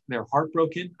 They're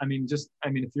heartbroken.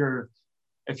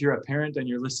 If you're a parent and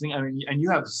you're listening, and you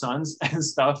have sons and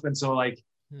stuff, and so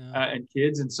and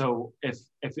kids, and so if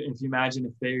you imagine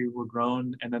if they were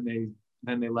grown and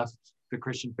then they left the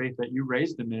Christian faith that you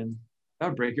raised them in, that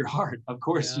would break your heart. Of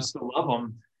course, you still love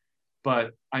them,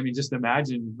 but just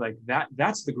imagine like that.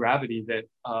 That's the gravity that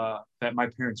my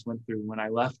parents went through when I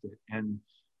left it, and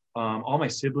all my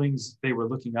siblings, they were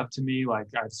looking up to me. Like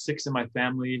I have 6 in my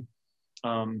family.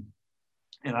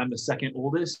 And I'm the second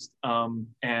oldest.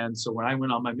 And so when I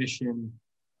went on my mission,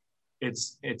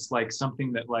 it's like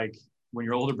something that, like, when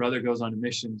your older brother goes on a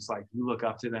mission, it's like you look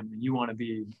up to them and you want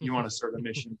to serve a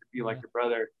mission, to be like your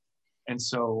brother. And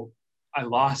so I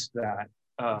lost that,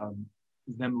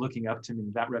 them looking up to me,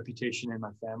 that reputation in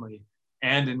my family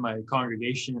and in my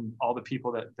congregation, all the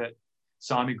people that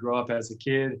saw me grow up as a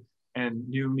kid and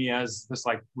knew me as this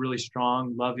like really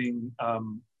strong, loving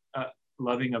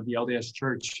of the LDS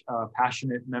Church,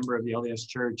 passionate member of the LDS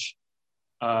Church,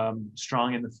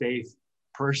 strong in the faith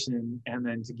person, and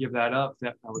then to give that up,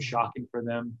 that was shocking for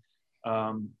them.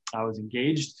 I was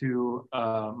engaged to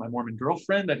my Mormon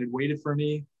girlfriend that had waited for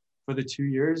me for the 2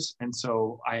 years. And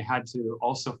so I had to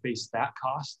also face that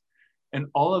cost. And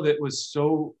all of it was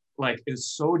so like,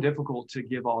 it's so difficult to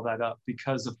give all that up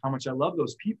because of how much I love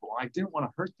those people. I didn't want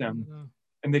to hurt them. Mm-hmm.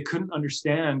 And they couldn't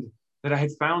understand that I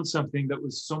had found something that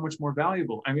was so much more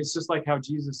valuable. I mean, it's just like how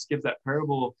Jesus gives that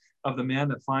parable of the man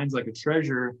that finds like a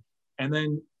treasure, and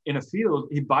then in a field,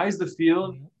 he buys the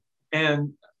field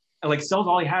and like sells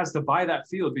all he has to buy that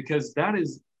field, because that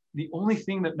is the only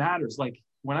thing that matters. Like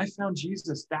when I found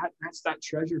Jesus, that's that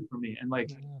treasure for me. And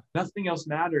like nothing else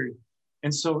mattered.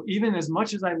 And so even as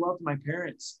much as I loved my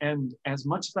parents, and as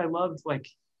much as I loved like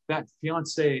that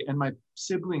fiance and my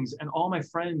siblings and all my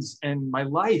friends and my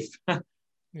life,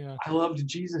 I loved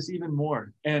Jesus even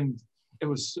more. And it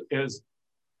was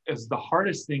the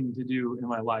hardest thing to do in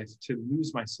my life, to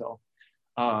lose myself,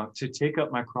 to take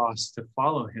up my cross, to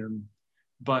follow him.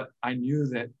 But I knew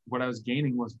that what I was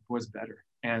gaining was better.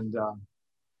 And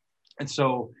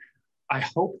so I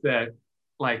hope that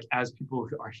like, as people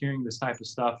are hearing this type of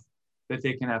stuff, that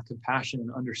they can have compassion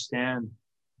and understand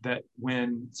that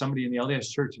when somebody in the LDS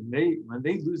church, when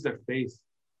they lose their faith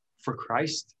for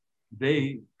Christ,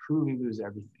 they truly lose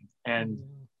everything.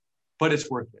 But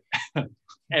it's worth it.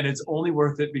 And it's only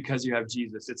worth it because you have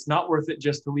Jesus. It's not worth it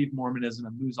just to leave Mormonism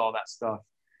and lose all that stuff,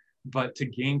 but to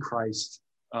gain Christ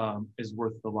is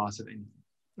worth the loss of anything.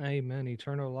 Amen.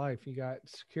 Eternal life. You got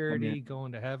security,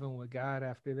 going to heaven with God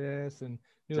after this, and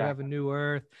new heaven, new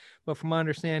earth. But from my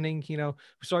understanding, we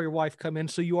saw your wife come in.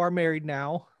 So you are married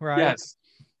now, right? Yes.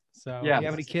 So you have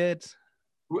any kids?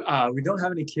 We don't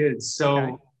have any kids.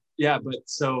 So but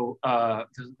so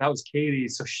that was Katie.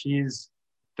 So she's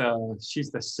the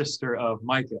sister of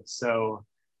Micah. So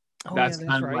that's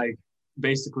kind of right. Like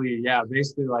basically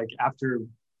like after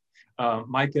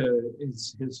Micah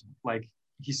is his, like,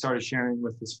 he started sharing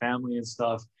with his family and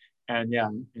stuff. And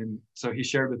so he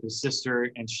shared with his sister,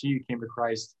 and she came to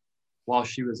Christ while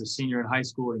she was a senior in high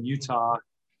school in Utah,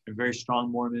 a very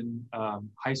strong Mormon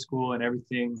high school and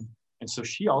everything. And so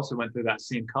she also went through that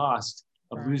same cost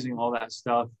of losing all that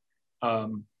stuff.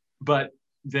 But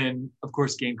then of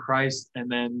course gained Christ. And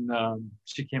then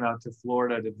she came out to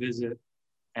Florida to visit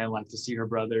and like to see her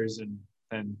brothers. And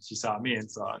then she saw me, and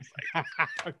so I was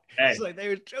like, hey. It's like,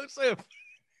 there's Joseph.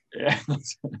 Yeah.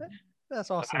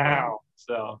 That's awesome. Wow.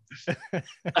 So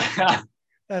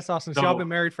that's awesome. So y'all been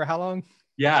married for how long?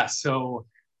 Yeah. So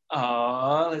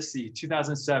let's see,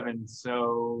 2007.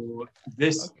 So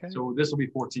this will be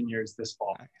 14 years this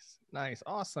fall. Nice.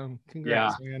 Awesome.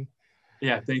 Congrats, man.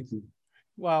 Yeah. Thank you.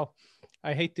 Well,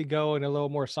 I hate to go in a little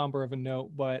more somber of a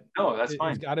note, but no, that's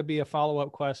fine. It's got to be a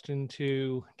follow-up question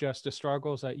to just the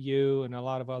struggles that you and a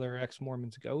lot of other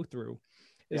ex-Mormons go through.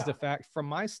 Is the fact from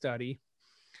my study,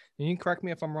 and you can correct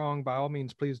me if I'm wrong, by all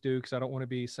means, please do, because I don't want to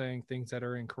be saying things that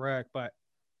are incorrect, but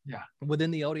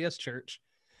within the LDS church,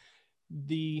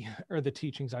 the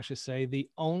teachings, I should say, the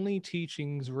only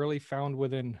teachings really found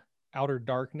within outer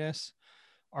darkness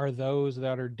are those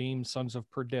that are deemed sons of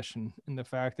perdition. And the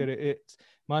fact that it's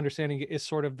my understanding is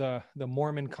sort of the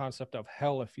Mormon concept of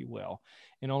hell, if you will,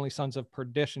 and only sons of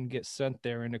perdition get sent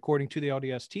there. And according to the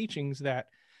LDS teachings, that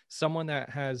someone that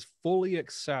has fully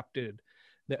accepted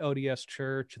the LDS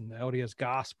church and the LDS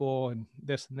gospel and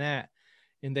this and that,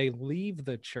 and they leave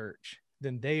the church,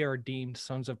 then they are deemed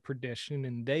sons of perdition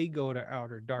and they go to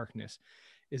outer darkness.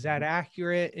 Is that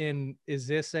accurate? And is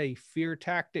this a fear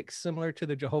tactic similar to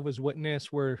the Jehovah's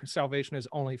Witness, where salvation is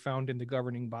only found in the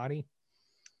governing body?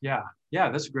 Yeah,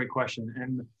 that's a great question.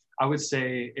 And I would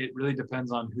say it really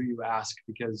depends on who you ask,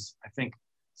 because I think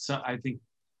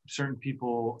certain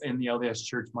people in the LDS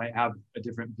church might have a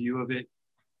different view of it.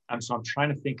 So I'm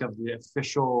trying to think of the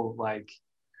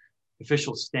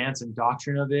official stance and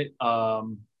doctrine of it.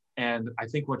 And I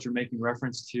think what you're making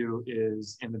reference to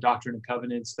is in the Doctrine and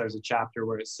Covenants, there's a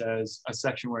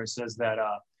section where it says that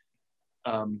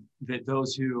that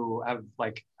those who have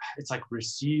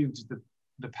received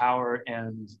the power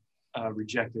and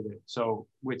rejected it. So,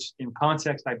 which in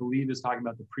context, I believe is talking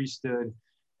about the priesthood,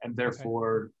 and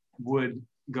therefore would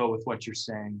go with what you're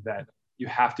saying, that you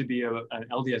have to be an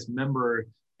LDS member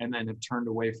and then have turned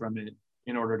away from it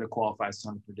in order to qualify as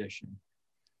son of perdition.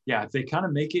 Yeah, they kind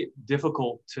of make it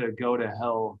difficult to go to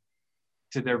hell,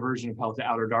 to their version of hell, to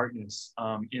outer darkness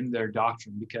in their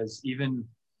doctrine, because even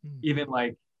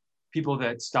like people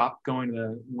that stop going to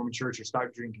the Mormon church or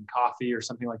start drinking coffee or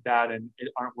something like that and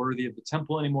aren't worthy of the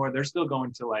temple anymore, they're still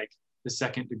going to like the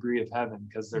second degree of heaven,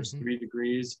 because there's 3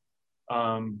 degrees.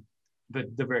 The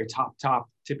very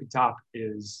tippy top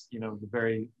is, the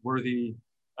very worthy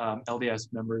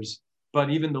LDS members. But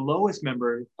even the lowest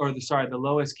member, the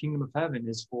lowest kingdom of heaven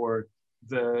is for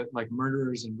the like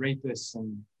murderers and rapists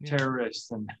and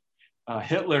terrorists and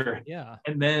Hitler, Yeah.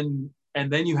 and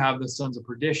then you have the sons of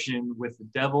perdition with the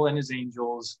devil and his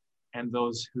angels, and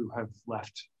those who have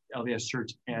left LDS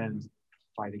Church and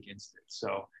fight against it.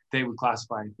 So they would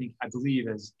classify, I believe,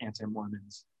 as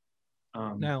anti-Mormons.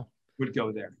 Now, would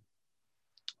go there.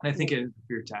 And I think it is a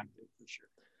fear tactic for sure.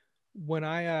 When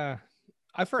I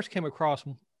first came across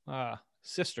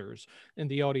sisters in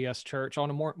the LDS Church on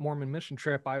a Mormon mission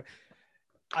trip,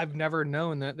 I've never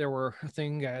known that there were a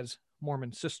thing as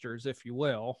Mormon sisters, if you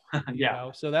will.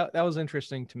 Yeah. So that was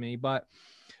interesting to me. But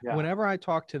Yeah. whenever I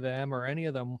talk to them or any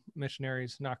of the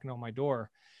missionaries knocking on my door,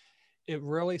 it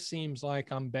really seems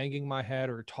like I'm banging my head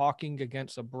or talking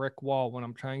against a brick wall when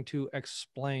I'm trying to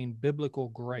explain biblical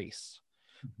grace.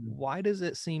 Mhm. Why does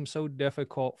it seem so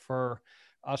difficult for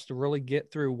us to really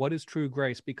get through what is true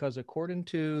grace? Because according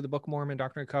to the Book of Mormon,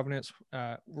 Doctrine and Covenants,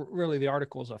 really the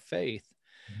Articles of Faith,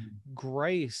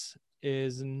 grace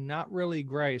is not really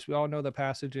grace. We all know the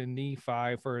passage in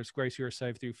Nephi, for it's grace you are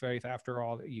saved through faith after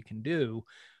all that you can do.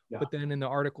 Yeah. But then in the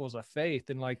Articles of Faith,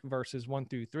 in like verses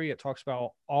 1-3, it talks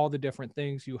about all the different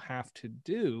things you have to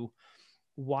do.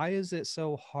 Why is it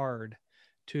so hard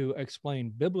to explain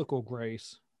biblical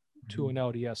grace to an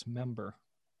LDS member?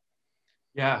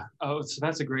 Yeah. Oh, so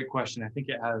that's a great question. I think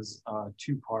it has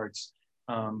two parts.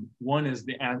 One is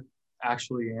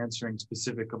actually answering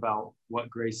specific about what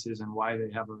grace is and why they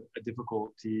have a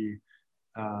difficulty,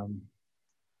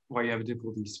 why you have a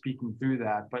difficulty speaking through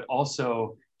that. But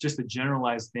also, just the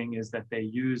generalized thing is that they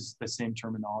use the same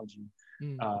terminology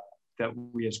that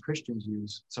we as Christians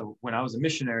use. So when I was a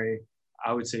missionary,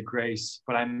 I would say grace,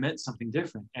 but I meant something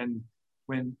different. And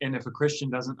if a Christian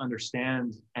doesn't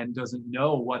understand and doesn't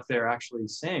know what they're actually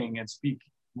saying and speak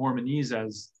Mormonese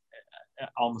as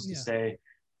almost to say,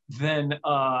 then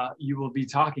you will be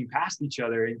talking past each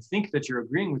other and think that you're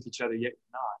agreeing with each other, yet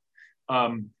you're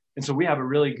not. And so we have a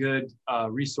really good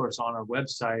resource on our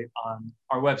website.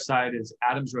 Our website is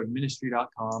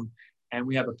adamsroadministry.com, and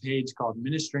we have a page called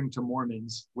Ministering to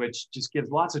Mormons, which just gives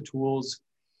lots of tools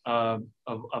of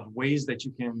ways that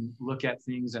you can look at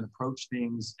things and approach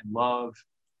things in love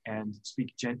and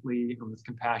speak gently and with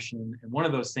compassion. And one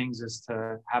of those things is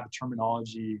to have a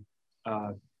terminology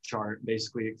chart.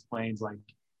 Basically explains, like,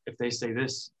 if they say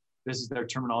this is their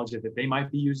terminology that they might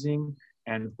be using,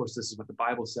 and of course this is what the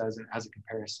Bible says, and it has a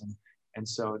comparison. And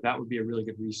so that would be a really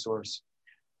good resource.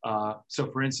 So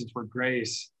for instance, for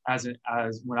grace, as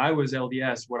when I was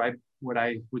LDS, what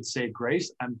I would say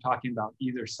grace, I'm talking about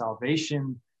either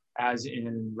salvation as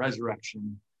in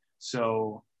resurrection.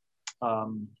 So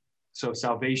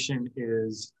salvation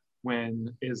is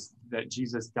that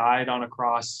Jesus died on a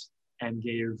cross and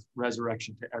gave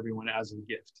resurrection to everyone as a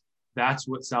gift. That's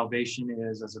what salvation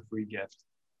is, as a free gift.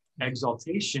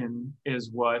 Exaltation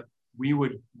is what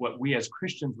we as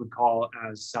Christians would call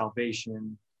as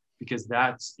salvation, because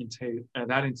that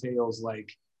entails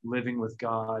like living with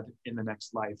God in the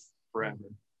next life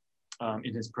forever,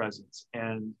 in his presence.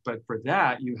 But for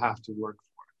that, you have to work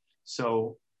for it.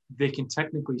 So they can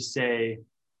technically say,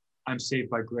 I'm saved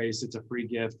by grace, it's a free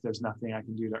gift, there's nothing I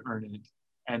can do to earn it.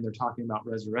 And they're talking about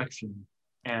resurrection.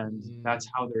 And that's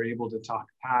how they're able to talk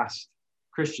past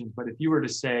Christians. But if you were to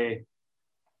say,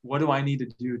 what do I need to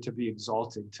do to be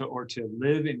exalted, or to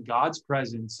live in God's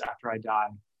presence after I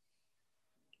die?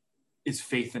 Is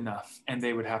faith enough? And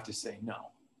they would have to say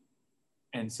no.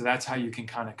 And so that's how you can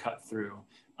kind of cut through,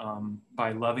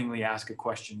 by lovingly ask a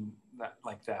question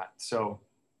like that. So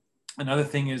another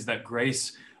thing is that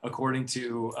grace, according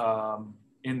to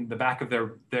in the back of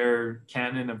their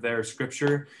canon of their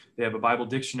scripture, they have a Bible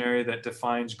dictionary that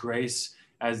defines grace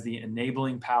as the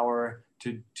enabling power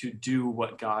to do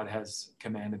what God has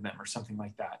commanded them, or something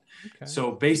like that. Okay.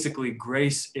 So basically,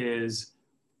 grace is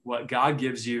what God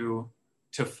gives you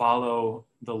to follow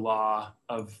the law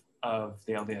of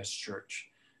the LDS Church.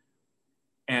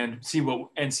 And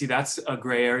see that's a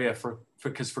gray area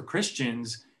because for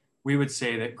Christians, we would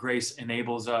say that grace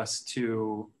enables us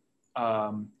to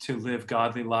live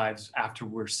godly lives after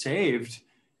we're saved,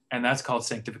 and that's called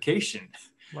sanctification.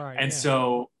 Right. And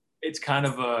so it's kind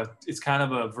of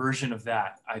a version of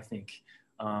that, I think,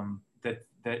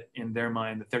 that in their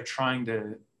mind,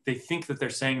 that they think that they're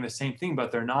saying the same thing,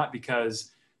 but they're not,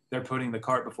 because they're putting the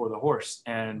cart before the horse,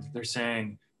 and they're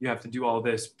saying you have to do all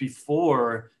this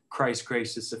before Christ's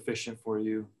grace is sufficient for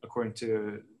you. According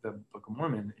to the Book of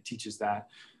Mormon, it teaches that,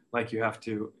 like, you have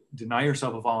to deny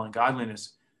yourself of all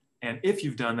ungodliness, and if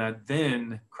you've done that,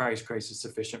 then Christ's grace is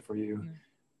sufficient for you.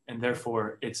 And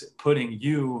therefore, it's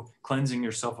cleansing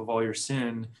yourself of all your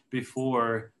sin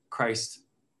before Christ's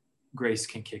grace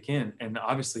can kick in. And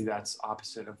obviously, that's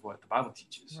opposite of what the Bible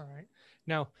teaches. All right.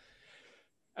 Now,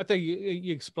 I think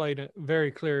you explained it very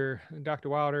clear. Dr.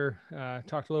 Wilder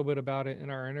talked a little bit about it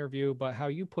in our interview, but how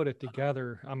you put it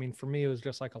together, I mean, for me, it was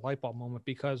just like a light bulb moment,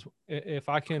 because if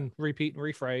I can repeat and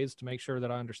rephrase to make sure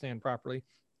that I understand properly,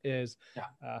 is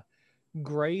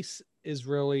grace is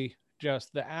really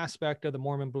just the aspect of the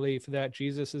Mormon belief that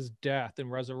Jesus's death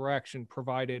and resurrection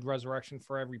provided resurrection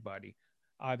for everybody,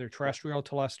 either terrestrial,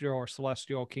 telestial, or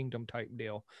celestial kingdom type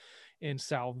deal. And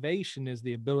salvation is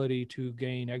the ability to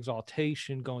gain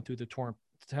exaltation going through the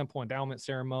temple endowment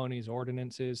ceremonies,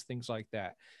 ordinances, things like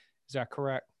that. Is that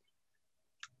correct?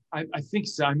 I think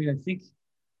so. I mean, I think,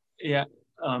 yeah.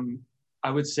 I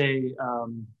would say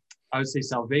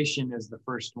salvation is the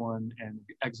first one, and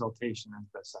exaltation is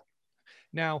the second.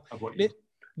 Now,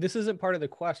 this isn't part of the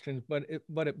question, but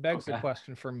it begs the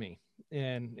question for me.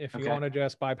 And if you want to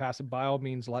just bypass it, by all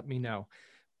means, let me know.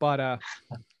 But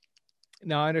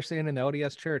now I understand in the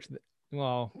LDS Church,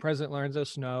 well, President Lorenzo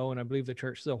Snow, and I believe the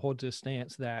church still holds this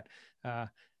stance that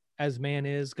as man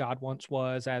is, God once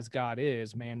was; as God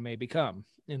is, man may become.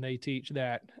 And they teach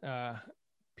that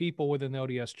people within the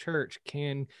LDS Church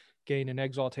can gain an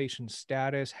exaltation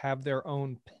status, have their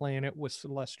own planet with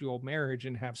celestial marriage,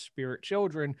 and have spirit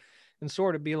children, and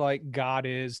sort of be like God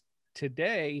is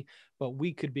today, but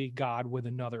we could be God with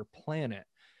another planet.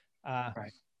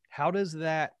 Right. How does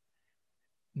that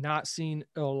not seem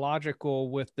illogical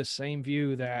with the same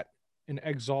view that an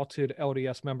exalted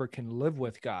LDS member can live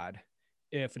with God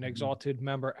if an exalted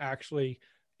member actually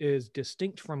is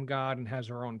distinct from God and has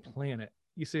her own planet?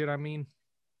 You see what I mean?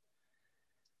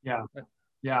 Yeah.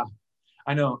 Yeah.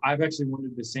 I know. I've actually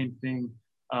wondered the same thing.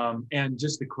 And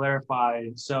just to clarify,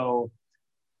 so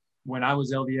when I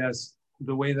was LDS,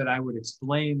 the way that I would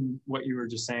explain what you were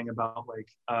just saying about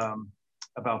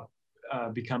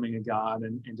becoming a god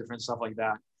and different stuff like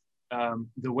that,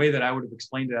 the way that I would have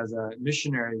explained it as a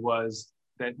missionary was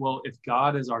that, well, if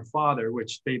God is our father,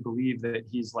 which they believe that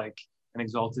he's like an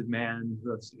exalted man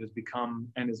who has become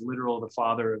and is literal the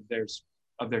father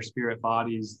of their spirit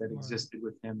bodies that existed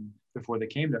with him before they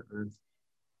came to earth.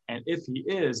 And if he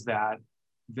is that,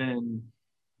 then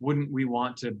wouldn't he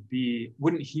want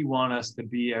us to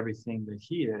be everything that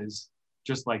he is,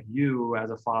 just like you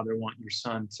as a father want your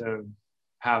son to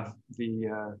have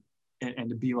and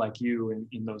to be like you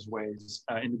in those ways,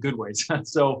 in the good ways.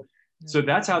 So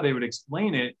that's how they would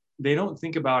explain it. They don't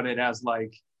think about it as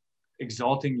like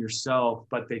exalting yourself,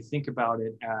 but they think about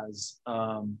it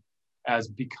as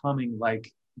becoming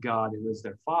like God, who is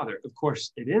their father. Of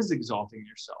course, it is exalting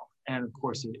yourself. And of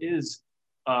course it is,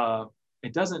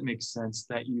 it doesn't make sense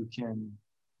that you can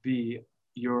be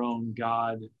your own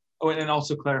God. Oh, and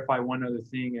also clarify one other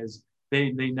thing is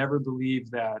they never believe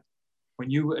that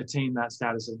when you attain that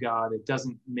status of God, it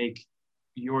doesn't make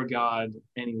your God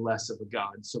any less of a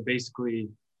God. So basically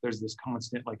there's this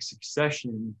constant like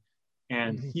succession,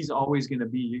 and he's always going to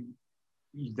be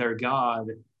their God,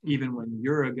 even when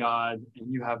you're a God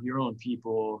and you have your own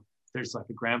people. There's like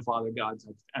a grandfather God.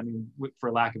 I mean,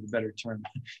 for lack of a better term,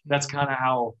 that's kind of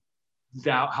how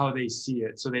they see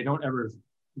it. So they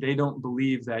don't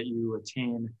believe that you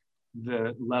attain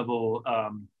the level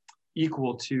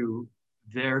equal to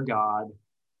their God,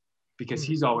 because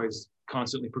he's always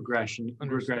constantly progressing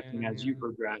as you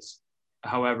progress.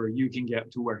 However, you can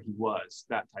get to where he was,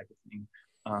 that type of thing.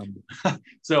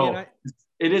 So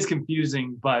it is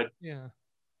confusing, but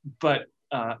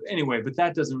anyway, but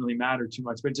that doesn't really matter too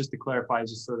much. But just to clarify,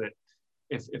 just so that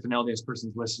if an LDS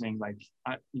person's listening, like,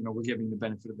 we're giving the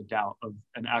benefit of the doubt of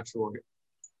an actual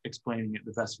explaining it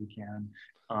the best we can,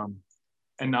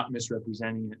 and not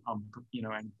misrepresenting it,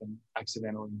 anything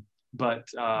accidentally. But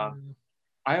I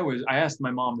asked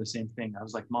my mom the same thing. I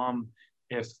was like, Mom,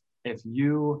 if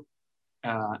you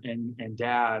and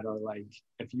Dad are like,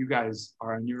 if you guys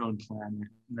are on your own planet,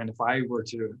 and then if I were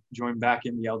to join back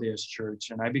in the LDS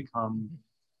Church and I become,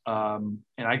 and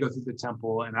I go through the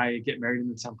temple and I get married in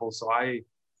the temple, so I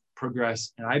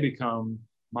progress and I become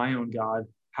my own God,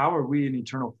 how are we an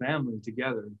eternal family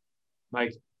together?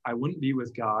 Like, I wouldn't be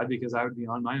with God because I would be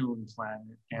on my own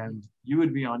planet and you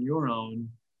would be on your own.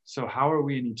 So how are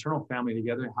we an eternal family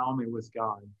together? How am I with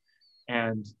God?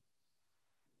 And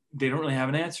they don't really have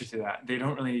an answer to that.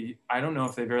 I don't know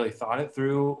if they've really thought it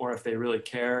through or if they really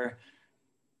care,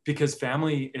 because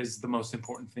family is the most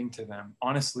important thing to them.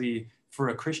 Honestly, for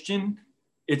a Christian,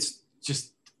 it's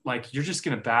just like, you're just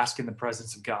going to bask in the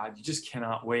presence of God. You just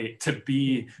cannot wait to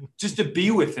be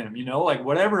with him, like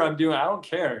whatever I'm doing, I don't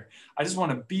care. I just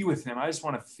want to be with him. I just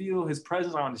want to feel his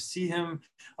presence. I want to see him.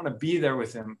 I want to be there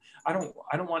with him. I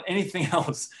don't want anything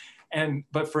else.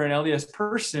 But for an LDS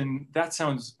person, that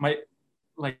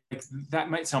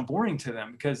might sound boring to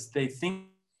them, because they think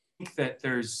that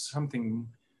there's something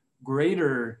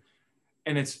greater,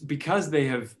 and it's because they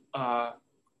have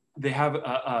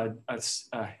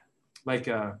like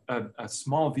a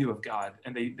small view of God,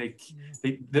 and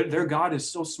their God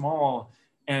is so small,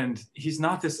 and he's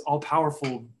not this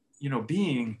all-powerful,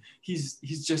 being. He's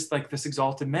just like this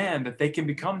exalted man that they can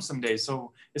become someday.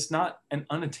 So it's not an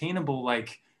unattainable,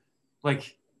 like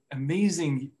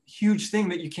amazing, huge thing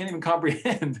that you can't even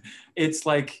comprehend. It's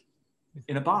like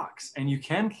in a box, and you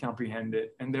can comprehend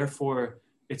it, and therefore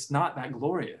it's not that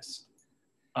glorious.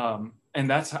 And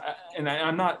that's, and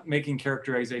I'm not making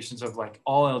characterizations of like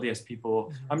all LDS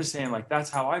people. I'm just saying like that's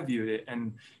how I viewed it,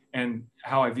 and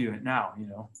how I view it now.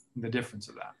 The difference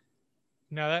of that.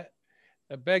 Now that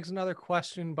begs another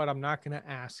question, but I'm not going to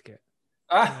ask it.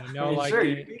 I know, like sure,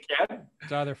 you can.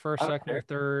 It's either first, second, or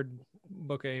third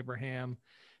book of Abraham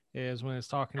is when it's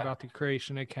talking about the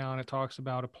creation account. It talks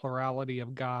about a plurality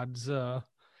of gods. Not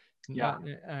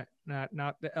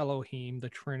the Elohim, the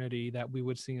Trinity that we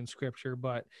would see in Scripture,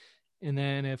 but and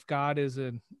then if God is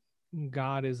a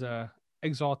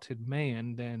exalted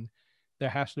man, then there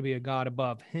has to be a God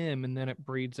above him, and then it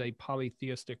breeds a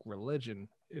polytheistic religion,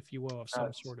 if you will, of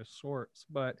some sorts.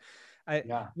 But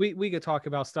we could talk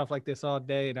about stuff like this all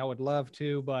day, and I would love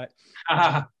to, but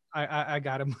I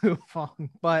gotta move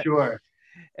on. But sure.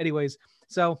 Anyways,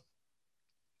 so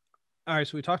all right,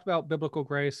 so we talked about biblical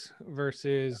grace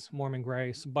versus Mormon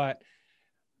grace, but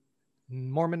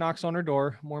Mormon knocks on our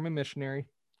door, Mormon missionary.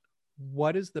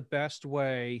 What is the best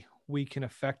way we can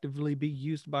effectively be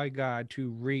used by God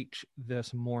to reach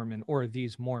this Mormon or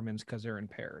these Mormons, because they're in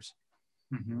pairs?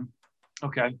 Mm-hmm.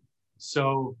 Okay.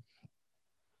 So,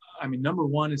 I mean, number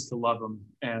one is to love them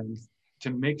and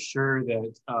to make sure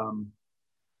that,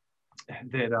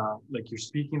 like you're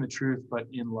speaking the truth, but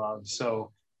in love.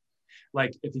 So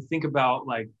like, if you think about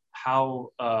like how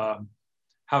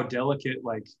delicate,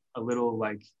 like a little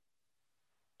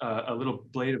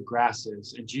blade of grass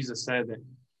is. And Jesus said that,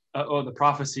 the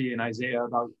prophecy in Isaiah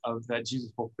of that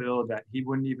Jesus fulfilled, that he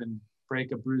wouldn't even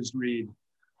break a bruised reed.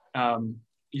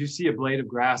 You see a blade of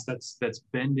grass that's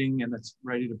bending and that's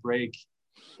ready to break.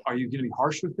 Are you going to be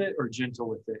harsh with it or gentle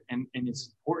with it? And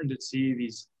it's important to see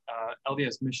these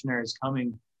LDS missionaries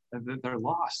coming, they're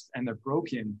lost and they're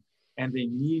broken and they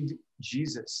need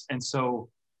Jesus. And so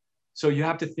you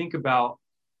have to think about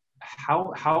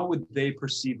how would they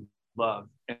perceive love,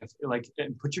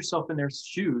 and put yourself in their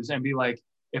shoes and be like,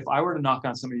 if I were to knock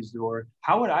on somebody's door,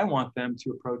 how would I want them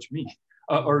to approach me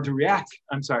or to react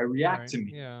to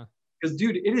me? Yeah. Because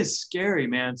dude, it is scary,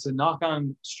 man, to knock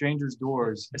on strangers'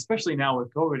 doors, especially now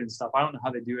with COVID and stuff. I don't know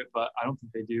how they do it, but I don't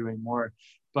think they do anymore.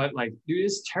 But like, dude,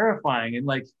 it's terrifying. And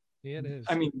like, yeah, it is.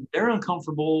 I mean, they're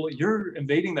uncomfortable. You're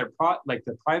invading their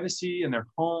their privacy and their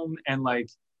home, and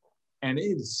it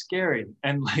is scary.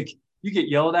 And like, you get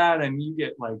yelled at, and you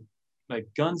get like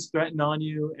guns threatened on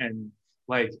you, and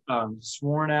like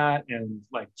sworn at, and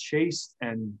like chased,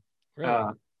 and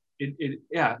really?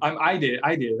 I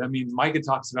did. I mean, Micah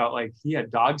talks about like he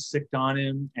had dogs sicked on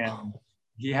him, and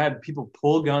he had people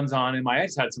pull guns on him. I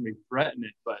just had somebody threaten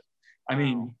it, but I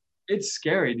mean, it's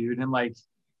scary, dude. And like,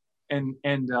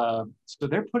 so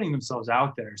they're putting themselves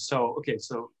out there. So okay,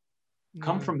 so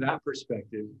come from that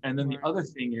perspective, and then the other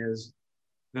thing is,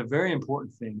 the very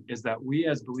important thing is that we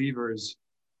as believers,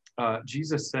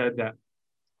 Jesus said that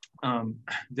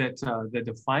the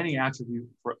defining attribute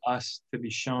for us to be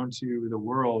shown to the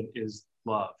world is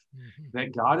love.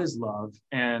 That God is love,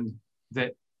 and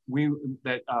that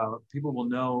people will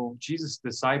know Jesus'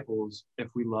 disciples if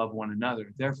we love one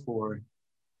another. Therefore,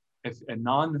 if a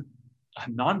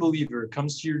non-believer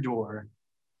comes to your door,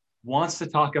 wants to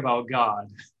talk about God,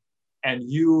 and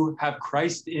you have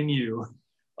Christ in you,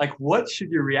 like, what should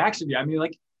your reaction be? I mean,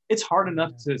 like, it's hard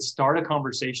enough to start a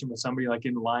conversation with somebody like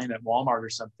in line at Walmart or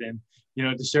something,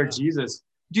 to share Jesus.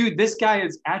 Dude, this guy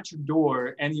is at your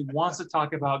door and he wants to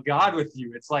talk about God with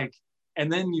you. It's like, and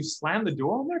then you slam the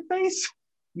door on their face?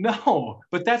 No,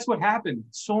 but that's what happened.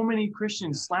 So many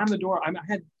Christians slam the door. I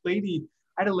had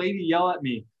a lady yell at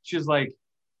me. She was like,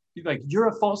 you're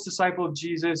a false disciple of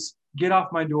Jesus. Get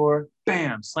off my door.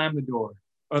 Bam, slam the door.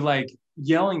 Or like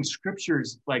yelling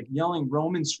scriptures, like yelling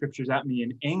Roman scriptures at me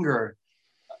in anger.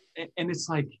 And it's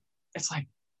like,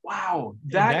 wow,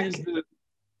 that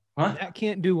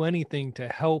can't do anything to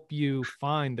help you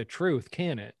find the truth,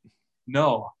 can it?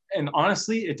 No. And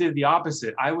honestly, it did the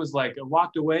opposite. I was like, I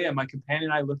walked away, and my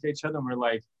companion and I looked at each other, and we're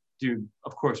like, dude,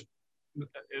 of course,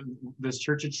 this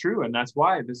church is true. And that's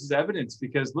why this is evidence,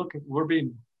 because look, we're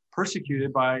being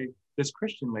persecuted by this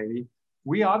Christian lady.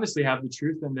 We obviously have the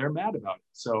truth, and they're mad about it.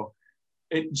 So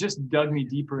it just dug me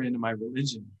deeper into my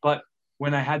religion. But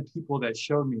when I had people that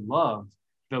showed me love,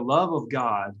 the love of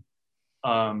God,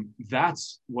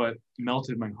 that's what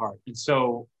melted my heart. And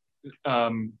so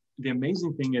the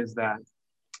amazing thing is that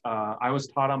I was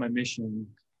taught on my mission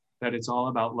that it's all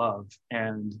about love,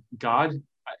 and God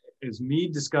is me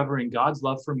discovering God's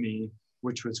love for me,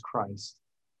 which was Christ,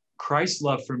 Christ's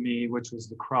love for me, which was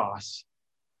the cross.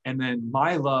 And then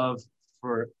my love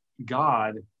for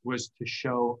God was to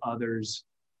show others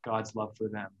God's love for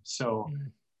them. So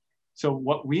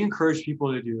what we encourage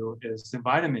people to do is to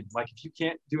invite them in. Like if you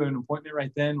can't do an appointment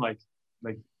right then, like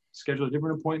schedule a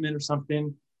different appointment or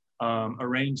something,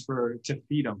 arrange to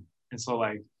feed them. And so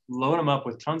like load them up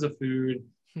with tons of food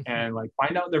and like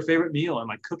find out their favorite meal and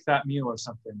like cook that meal or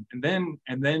something. And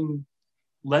then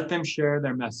let them share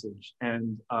their message.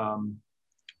 And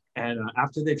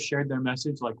after they've shared their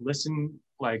message, like listen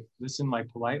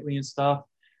politely and stuff.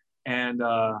 And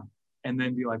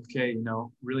then be like, okay,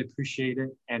 really appreciate it.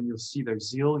 And you'll see their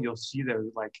zeal. You'll see their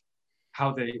like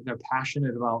how they're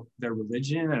passionate about their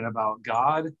religion and about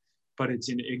God, but it's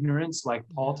in ignorance, like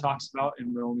Paul talks about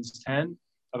in Romans 10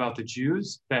 about the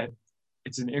Jews, that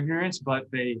it's in ignorance, but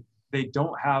they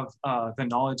don't have the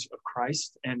knowledge of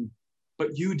Christ,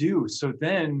 but you do. So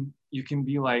then you can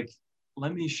be like,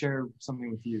 let me share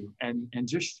something with you, and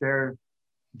just share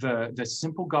the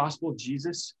simple gospel of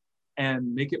Jesus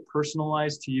and make it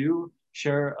personalized to you.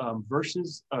 Share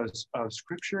verses of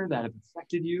scripture that have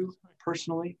affected you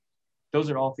personally. Those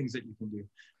are all things that you can do.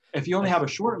 If you only have a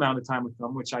short amount of time with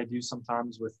them, which I do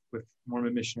sometimes with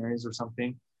Mormon missionaries or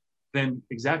something, then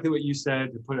exactly what you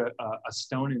said, to put a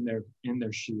stone in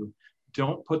their shoe.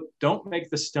 Don't make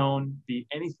the stone be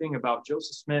anything about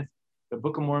Joseph Smith, the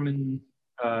Book of Mormon,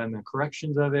 and the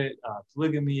corrections of it,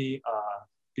 polygamy,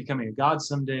 becoming a god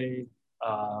someday,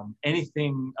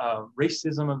 anything,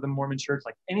 racism of the Mormon church,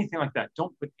 like anything like that.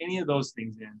 Don't put any of those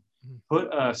things in.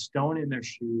 Put a stone in their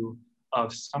shoe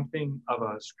of something, of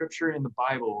a scripture in the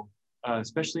Bible,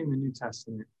 especially in the New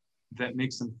Testament, that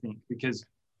makes them think. Because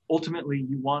ultimately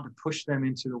you want to push them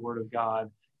into the Word of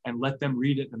God and let them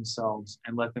read it themselves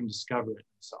and let them discover it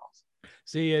themselves.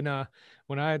 See, and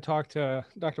when I had talked to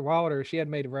Dr. Wilder, she had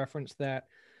made a reference that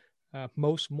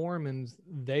most Mormons,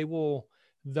 they will,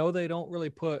 though they don't really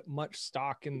put much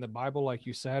stock in the Bible, like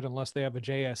you said, unless they have a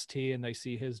JST and they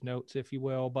see his notes, if you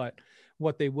will, but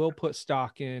what they will put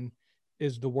stock in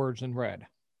is the words in red,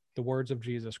 the words of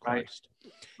Jesus Christ.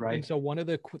 Right. And so one of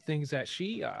the things that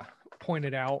she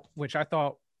pointed out, which I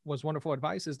thought was wonderful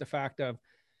advice, is the fact of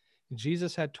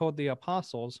Jesus had told the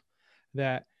apostles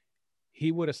that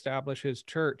he would establish his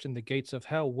church and the gates of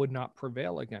hell would not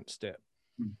prevail against it.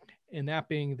 And that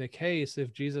being the case,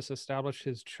 if Jesus established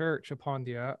his church upon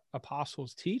the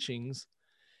apostles' teachings,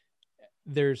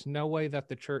 there's no way that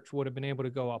the church would have been able to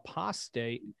go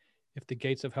apostate if the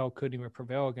gates of hell couldn't even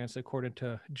prevail against it, according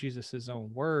to Jesus's own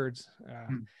words.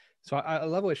 So I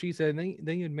love what she said. And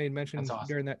then you made mention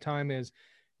during that time is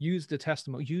use the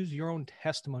testimony, use your own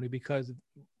testimony, because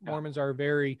Mormons are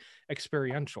very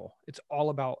experiential. It's all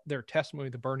about their testimony,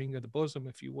 the burning of the bosom,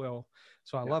 if you will.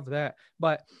 So I love that.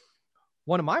 But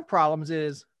one of my problems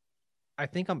is I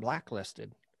think I'm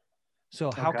blacklisted. So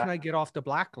how can I get off the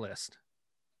blacklist?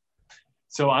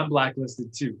 So I'm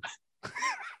blacklisted too.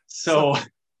 So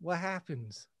what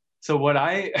happens? So what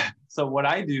I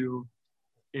do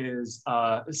is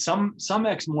some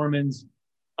ex-Mormons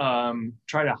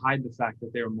try to hide the fact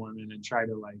that they were Mormon and try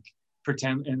to like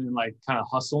pretend and then like kind of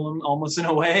hustle them almost in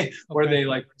a way where they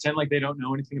like pretend like they don't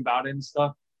know anything about it and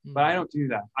stuff. But I don't do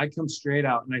that. I come straight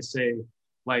out and I say,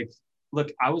 like, look,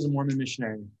 I was a Mormon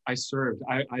missionary. I served.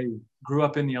 I grew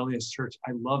up in the LDS church.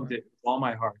 I loved it with all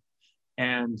my heart.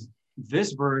 And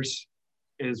this verse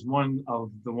is one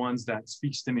of the ones that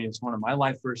speaks to me. It's one of my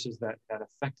life verses that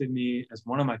affected me as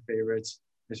one of my favorites.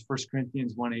 Is 1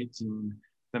 Corinthians 1:18.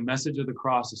 The message of the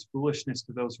cross is foolishness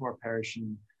to those who are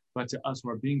perishing, but to us who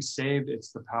are being saved,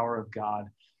 it's the power of God.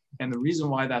 And the reason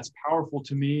why that's powerful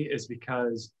to me is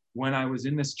because when I was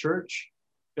in this church,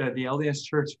 the LDS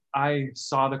church, I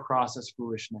saw the cross as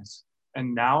foolishness.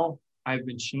 And now I've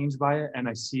been changed by it, and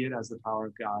I see it as the power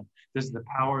of God. This is the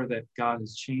power that God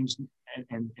has changed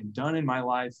and done in my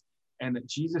life, and that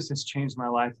Jesus has changed my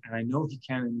life, and I know he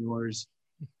can in yours.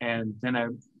 And then I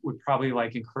would probably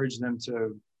like encourage them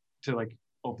to like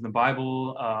open the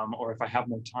Bible, or if I have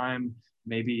more time,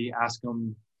 maybe ask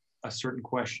them a certain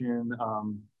question.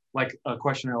 Like a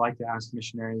question I like to ask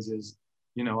missionaries is,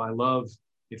 I love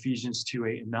Ephesians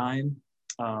 2:8-9.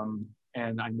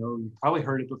 And I know you probably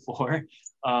heard it before.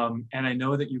 And I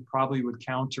know that you probably would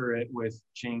counter it with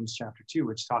James chapter 2,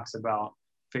 which talks about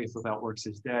faith without works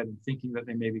is dead, and thinking that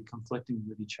they may be conflicting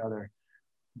with each other.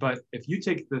 But if you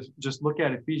take just look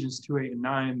at Ephesians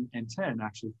 2:8-9 and 10,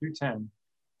 actually through 10,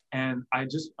 And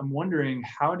I'm wondering,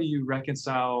 how do you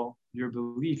reconcile your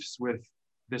beliefs with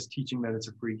this teaching that it's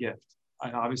a free gift?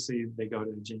 And obviously they go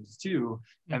to James 2,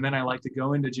 and then I like to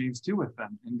go into James 2 with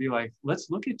them and be like,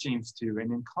 let's look at James 2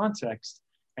 and in context,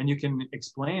 and you can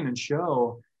explain and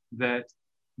show that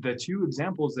the two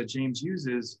examples that James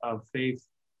uses of faith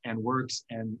and works,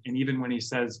 and even when he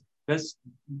says this,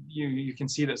 you can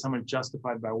see that someone's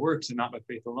justified by works and not by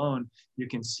faith alone. You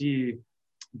can see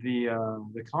the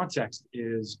context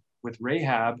is with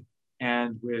Rahab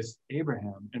and with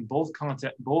Abraham, and both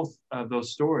of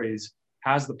those stories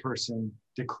has the person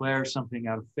declare something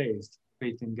out of faith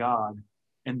in God,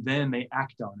 and then they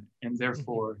act on it, and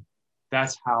therefore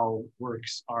that's how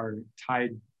works are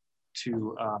tied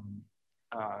to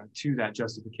that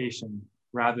justification,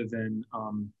 rather than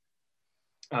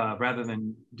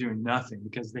doing nothing,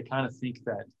 because they kind of think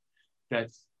that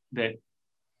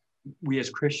we as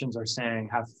Christians are saying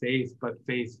have faith, but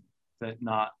faith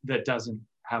that doesn't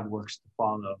have works to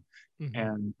follow.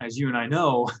 And as you and I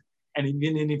know, and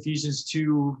even in Ephesians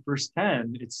 2 verse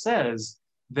 10, it says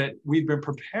that we've been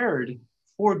prepared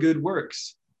for good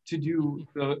works to do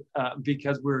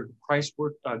because we're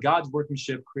God's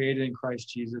workmanship, created in Christ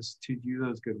Jesus to do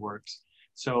those good works.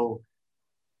 So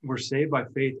we're saved by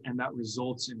faith, and that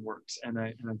results in works. And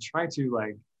I try to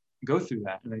like go through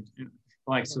that,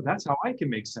 and so that's how I can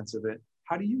make sense of it.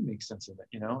 How do you make sense of it?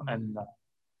 And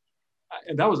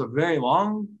that was a very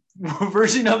long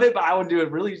version of it, but I would do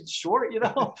it really short.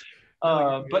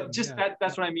 But just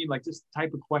that's what I mean. Like just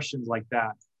type of questions like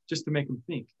that, just to make them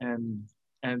think. And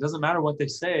it doesn't matter what they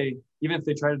say, even if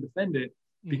they try to defend it,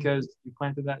 because you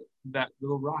planted that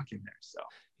little rock in there. So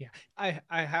yeah,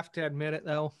 I have to admit it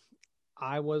though.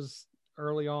 I was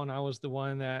the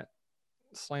one that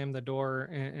slammed the door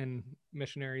in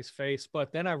missionaries' face,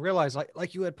 but then I realized,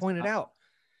 like you had pointed out,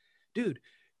 dude,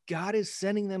 God is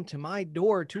sending them to my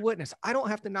door to witness. I don't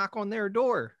have to knock on their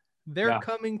door. They're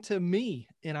coming to me,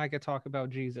 and I could talk about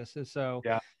Jesus. And so,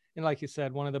 and like you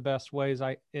said, one of the best ways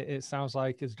it sounds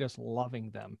like is just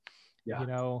loving them.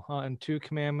 And 2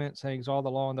 commandments hangs all the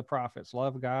law and the prophets: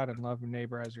 love God and love your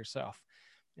neighbor as yourself.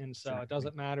 And so it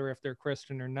doesn't matter if they're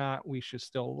Christian or not, we should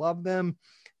still love them.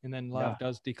 And then love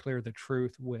does declare the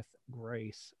truth with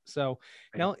grace. So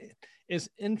it's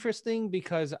interesting,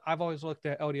 because I've always looked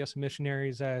at LDS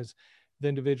missionaries as the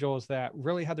individuals that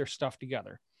really had their stuff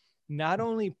together, not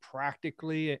only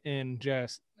practically in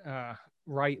just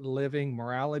right living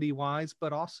morality wise,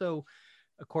 but also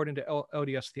according to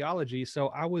LDS theology. So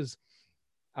I was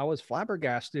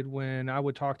flabbergasted when I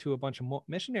would talk to a bunch of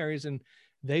missionaries, and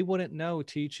they wouldn't know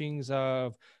teachings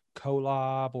of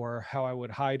Kolob, or how I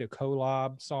would hide a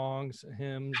Kolob songs,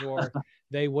 hymns, or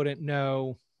they wouldn't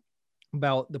know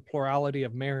about the plurality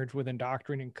of marriage within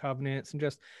Doctrine and Covenants, and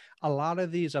just a lot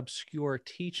of these obscure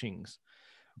teachings.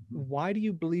 Why do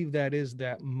you believe that is,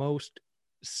 that most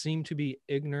seem to be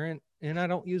ignorant? And I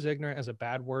don't use ignorant as a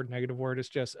bad word, negative word. It's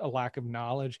just a lack of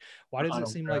knowledge. Why does it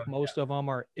seem like most of them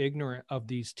are ignorant of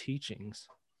these teachings?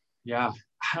 Yeah,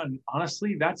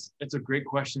 honestly, it's a great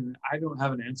question. I don't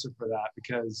have an answer for that,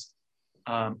 because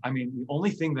the only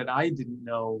thing that I didn't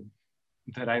know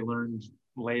that I learned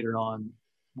later on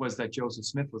was that Joseph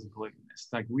Smith was a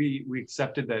polygamist. Like we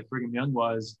accepted that Brigham Young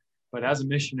was, but as a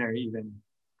missionary, even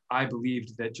I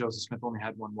believed that Joseph Smith only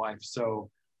had one wife.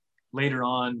 So later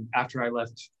on, after I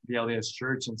left the LDS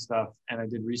Church and stuff, and I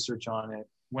did research on it,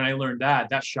 when I learned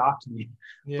that shocked me.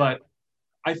 But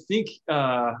I think,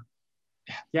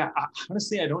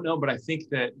 honestly, I don't know, but I think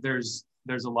that there's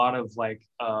a lot of like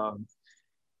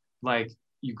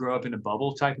you grow up in a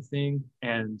bubble type of thing,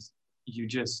 and you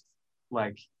just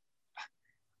like,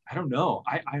 I don't know.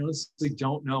 I honestly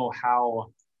don't know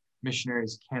how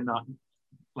missionaries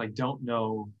don't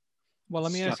know. Well,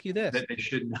 let me ask you this: that they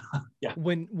should know. Yeah.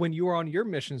 When you were on your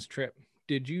missions trip,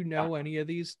 did you know any of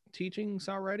these teachings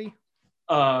already?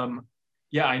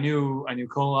 Yeah, I knew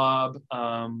Kolob.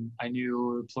 I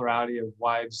knew plurality of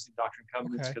wives in Doctrine and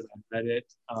Covenants because I read it.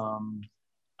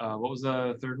 What was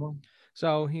the third one?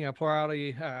 So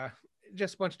plurality,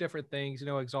 just a bunch of different things.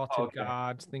 Exalted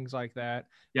gods, things like that.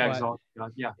 Yeah, exalted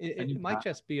God. Yeah, it might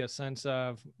just be a sense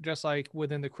of, just like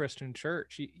within the Christian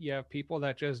church, you have people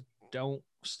that just don't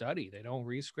study. They don't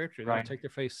read scripture. They don't take their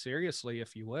faith seriously,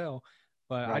 if you will.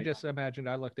 But I just imagined,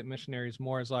 I looked at missionaries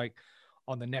more as like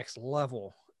on the next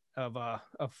level of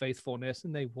faithfulness,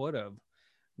 and they would have.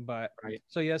 But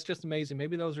so it's just amazing.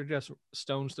 Maybe those are just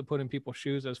stones to put in people's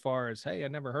shoes, as far as, hey, I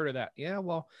never heard of that. Yeah,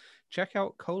 well, check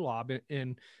out Kolob,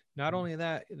 and not only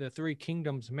that, the Three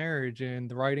Kingdoms marriage, and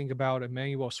the writing about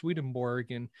Emanuel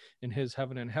Swedenborg in his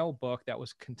Heaven and Hell book that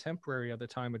was contemporary of the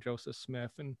time of Joseph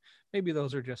Smith. And maybe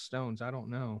those are just stones. I don't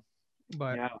know.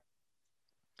 But Yeah.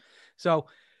 so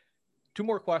 2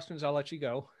 more questions. I'll let you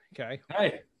go. Okay.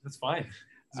 Hey, that's fine.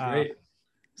 It's great.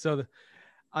 So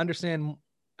understand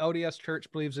LDS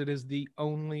Church believes it is the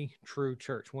only true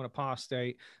church. Went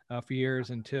apostate for years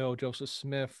until Joseph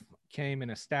Smith came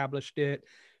and established it.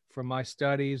 From my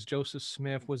studies, Joseph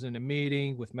Smith was in a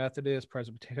meeting with Methodists,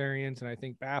 Presbyterians, and I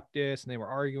think Baptists, and they were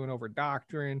arguing over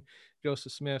doctrine.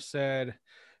 Joseph Smith said,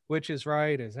 which is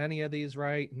right? Is any of these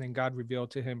right? And then God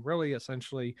revealed to him, really,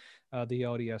 essentially, the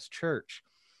LDS Church.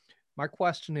 My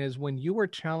question is, when you were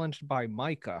challenged by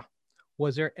Micah,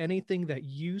 was there anything that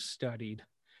you studied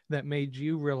that made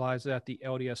you realize that the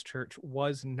LDS Church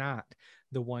was not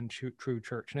the one true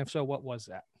church? And if so, what was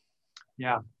that?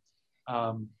 Yeah.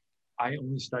 I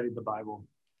only studied the Bible.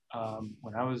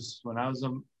 When I was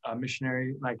a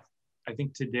missionary, like I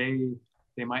think today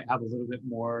they might have a little bit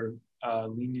more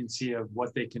leniency of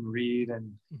what they can read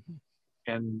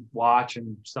and watch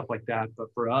and stuff like that. But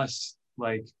for us,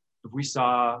 like if we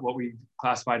saw what we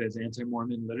classified as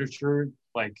anti-Mormon literature,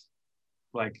 like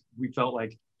we felt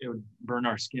like it would burn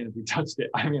our skin if we touched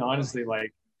it. I mean, honestly,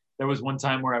 like there was one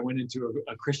time where I went into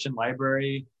a Christian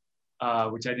library,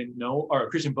 which I didn't know, or a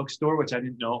Christian bookstore, which I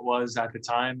didn't know it was at the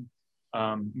time.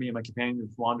 Me and my companion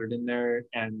wandered in there,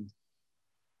 and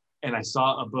I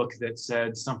saw a book that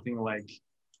said something like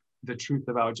 "The Truth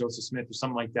About Joseph Smith" or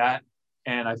something like that,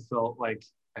 and I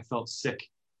felt sick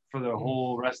for the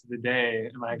whole rest of the day,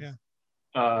 and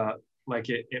like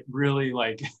it really,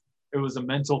 like it was a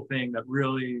mental thing that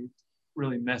really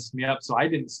messed me up. So I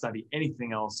didn't study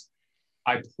anything else.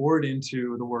 I poured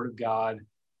into the Word of God,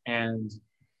 and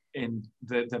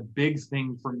the big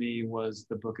thing for me was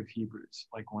the book of Hebrews.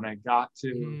 Like when I got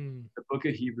to the book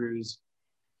of Hebrews,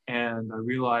 and I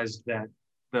realized that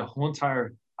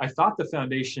I thought the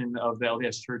foundation of the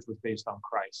LDS Church was based on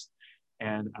Christ.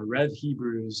 And I read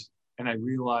Hebrews, and I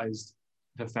realized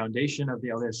the foundation of the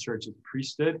LDS Church is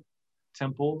priesthood,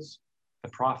 temples, the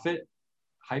prophet,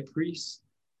 high priest,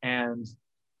 and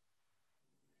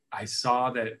I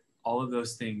saw that all of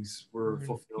those things were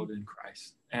fulfilled in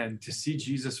Christ. And to see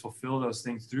Jesus fulfill those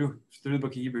things through the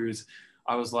book of Hebrews,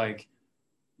 I was like,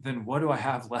 then what do I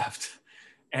have left?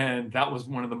 And that was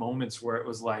one of the moments where it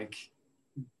was like,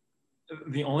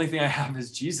 the only thing I have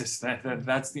is Jesus.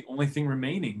 That's the only thing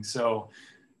remaining. So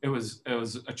it was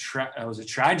a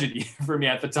tragedy for me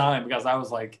at the time, because I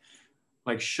was like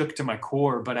shook to my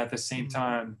core, but at the same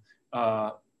time,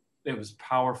 it was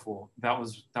powerful. That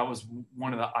was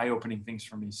one of the eye-opening things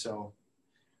for me. So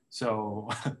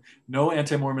no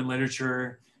anti-Mormon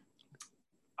literature.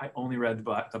 I only read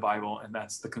the Bible, and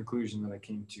that's the conclusion that I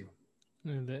came to.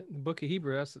 The book of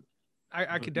Hebrews,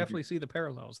 I could definitely see the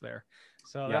parallels there.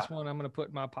 So that's one I'm going to put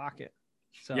in my pocket.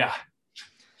 So yeah.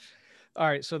 All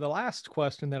right. So the last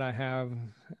question that I have,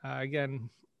 again,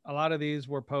 a lot of these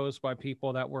were posed by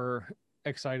people that were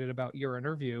excited about your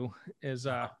interview, is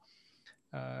a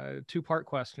 2-part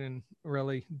question,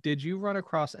 really. Did you run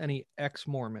across any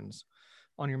ex-Mormons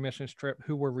on your missions trip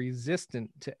who were resistant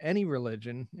to any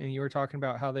religion? And you were talking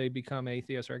about how they become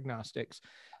atheists or agnostics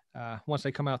once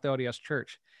they come out the LDS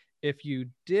Church. If you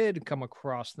did come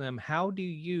across them, how do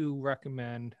you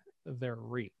recommend they're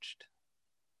reached?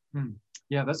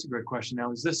 Yeah, that's a great question.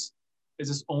 Now, is this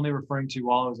only referring to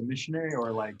while I was a missionary,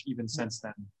 or like even since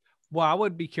then? Well, I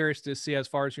would be curious to see as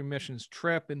far as your missions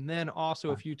trip, and then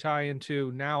also if you tie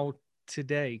into now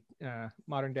today,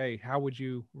 modern day, how would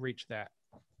you reach that?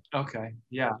 Okay.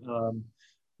 Yeah.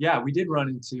 We did run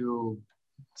into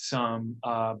some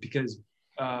because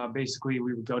basically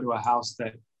we would go to a house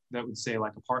that would say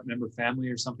like a part member family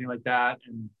or something like that,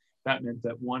 and that meant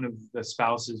that one of the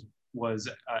spouses was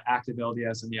active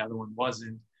LDS and the other one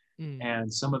wasn't.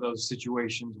 And some of those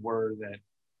situations were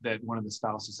that one of the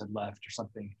spouses had left or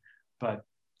something, but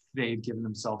they had given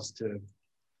themselves to,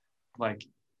 like,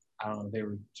 I don't know, they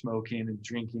were smoking and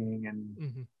drinking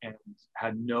and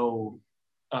had no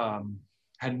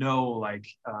like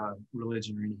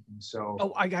religion or anything.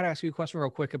 So I gotta ask you a question real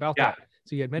quick about that.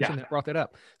 So you had mentioned that, brought that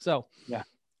up. So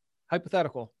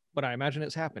hypothetical, but I imagine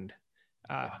it's happened.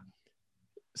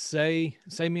 Say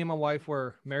me and my wife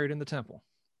were married in the temple.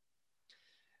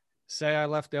 Say I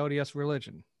left the LDS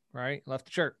religion, right? Left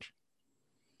the church.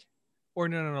 Or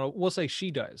no. We'll say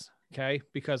she does, okay?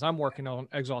 Because I'm working on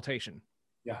exaltation.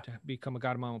 To become a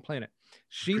god of my own planet.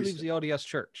 She leaves the LDS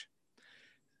Church.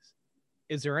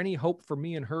 Is there any hope for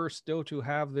me and her still to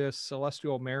have this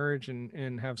celestial marriage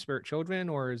and have spirit children,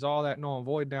 or is all that null and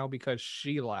void now because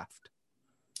she left?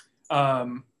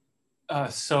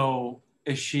 So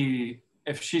if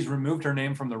she's removed her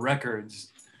name from the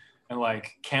records and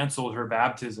like canceled her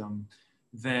baptism,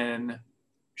 then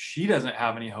she doesn't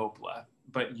have any hope left.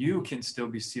 but you can still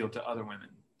be sealed to other women.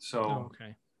 So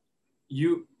okay.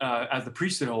 you, as the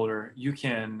priesthood holder, you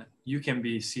can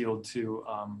be sealed to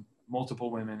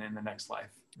multiple women in the next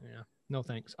life. Yeah. No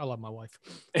thanks. I love my wife.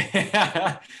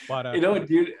 But you know,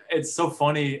 dude, it's so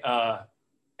funny.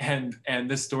 And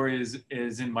this story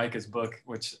is in Micah's book,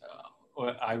 which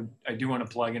I do want to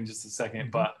plug in just a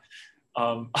second, but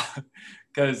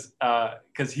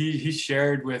because he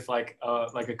shared with like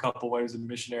a couple wives of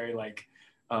missionary, like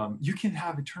you can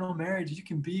have eternal marriage, you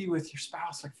can be with your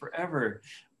spouse like forever,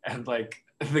 and like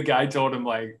the guy told him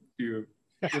like, dude,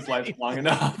 this life's long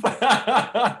enough.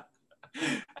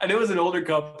 And it was an older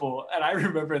couple, and I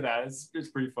remember that. It's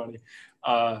pretty funny.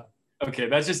 Okay,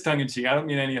 that's just tongue in cheek. I don't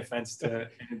mean any offense to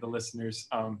any of the listeners.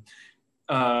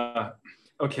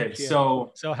 Okay,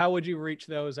 so how would you reach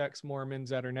those ex-Mormons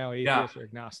that are now atheist or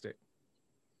agnostic?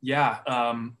 Yeah,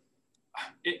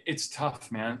 it's tough,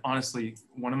 man. Honestly,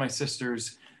 one of my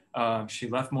sisters, she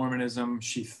left Mormonism.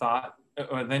 She thought,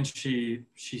 then she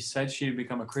said she had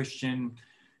become a Christian,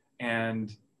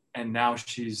 and now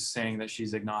she's saying that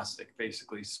she's agnostic,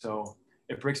 basically. So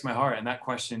it breaks my heart, and that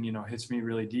question, you know, hits me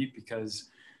really deep because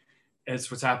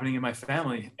it's what's happening in my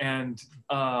family. And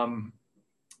I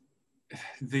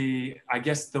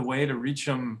guess the way to reach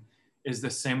them is the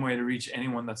same way to reach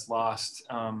anyone that's lost.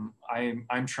 I'm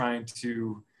trying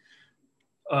to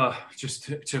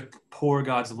just to pour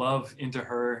God's love into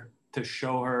her, to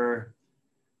show her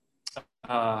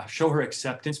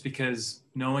acceptance, because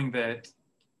knowing that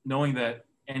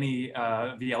any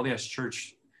the LDS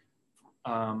church,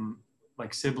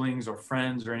 like siblings or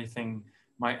friends or anything,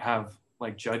 might have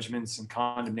like judgments and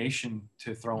condemnation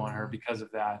to throw on her because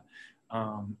of that.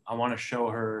 I want to show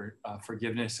her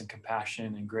forgiveness and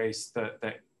compassion and grace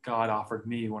that God offered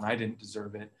me when I didn't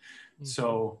deserve it.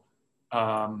 So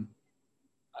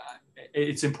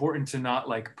it's important to not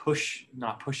push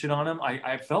it on them.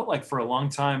 I felt like for a long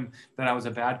time that I was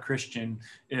a bad Christian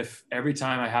if every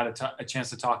time I had a chance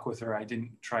to talk with her, I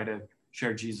didn't try to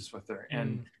share Jesus with her.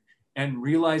 And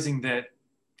realizing that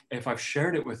if I've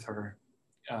shared it with her,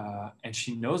 and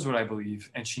she knows what I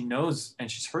believe, and she knows, and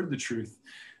she's heard the truth,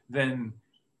 then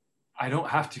I don't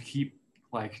have to keep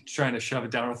like trying to shove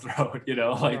it down her throat, you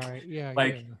know, like,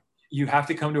 right. You have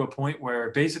to come to a point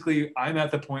where basically I'm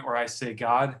at the point where I say,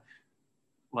 God,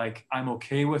 like, I'm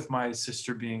okay with my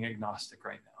sister being agnostic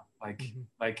right now.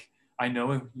 Like I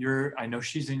know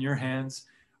she's in your hands.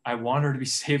 I want her to be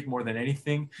saved more than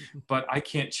anything, but I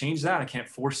can't change that. I can't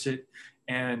force it.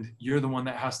 And you're the one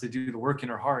that has to do the work in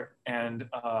her heart. And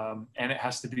it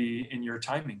has to be in your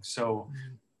timing. So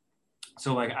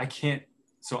like, I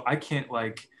can't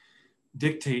like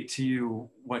dictate to you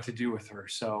what to do with her.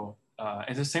 So,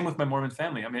 it's the same with my Mormon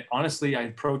family. I mean, honestly, I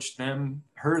approached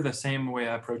her the same way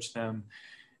I approached them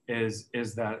is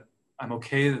that I'm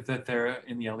okay that they're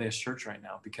in the LDS church right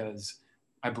now, because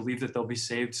I believe that they'll be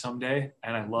saved someday,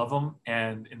 and I love them.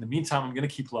 And in the meantime, I'm going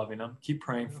to keep loving them, keep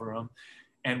praying for them.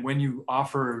 And when you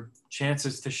offer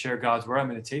chances to share God's word, I'm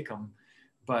going to take them,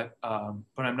 but I'm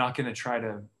not going to try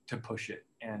to push it.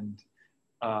 And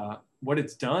what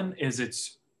it's done is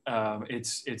it's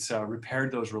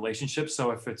repaired those relationships.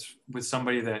 So if it's with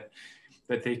somebody that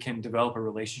they can develop a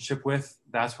relationship with,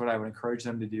 that's what I would encourage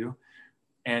them to do,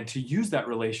 and to use that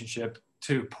relationship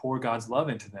to pour God's love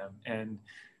into them. And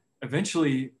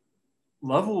eventually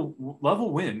love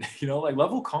will win, you know, like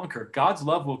love will conquer. God's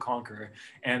love will conquer,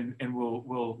 and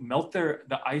will melt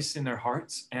the ice in their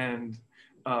hearts, and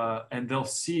they'll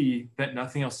see that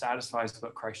nothing else satisfies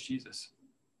but Christ Jesus.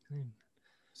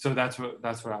 So that's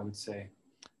what I would say.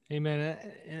 Amen.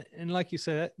 And like you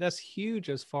said, that's huge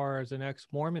as far as an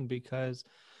ex-Mormon, because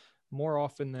more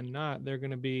often than not, they're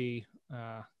going to be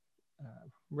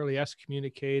really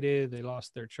excommunicated. They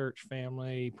lost their church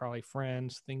family, probably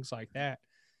friends, things like that.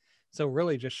 So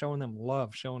really just showing them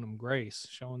love, showing them grace,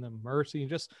 showing them mercy, and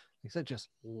just, like I said, just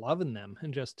loving them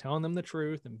and just telling them the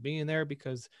truth and being there,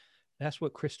 because that's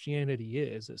what Christianity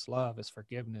is. It's love, it's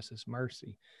forgiveness, it's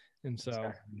mercy. And so,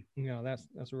 exactly. You know,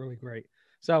 that's really great.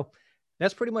 So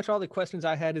that's pretty much all the questions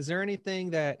I had. Is there anything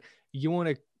that you want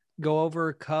to go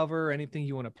over, cover, anything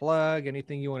you want to plug,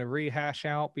 anything you want to rehash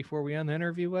out before we end the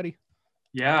interview, buddy?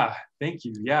 Yeah, thank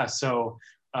you. Yeah. So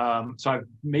I've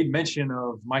made mention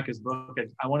of Micah's book.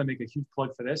 I want to make a huge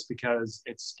plug for this because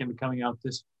it's going to be coming out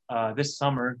this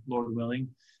summer, Lord willing.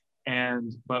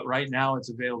 But right now it's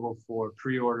available for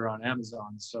pre-order on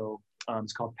Amazon. So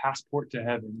it's called Passport to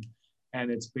Heaven. And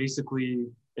it's basically,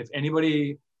 if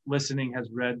anybody listening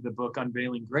has read the book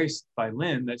Unveiling Grace by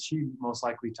Lynn that she most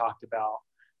likely talked about,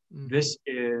 this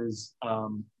is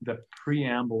the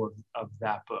preamble of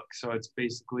that book. So it's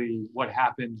basically what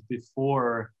happened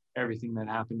before everything that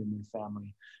happened in their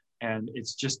family. And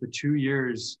it's just the 2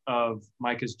 years of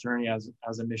Micah's journey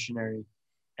as a missionary,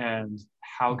 and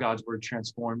how God's word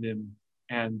transformed him,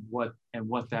 and what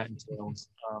that entails.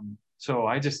 So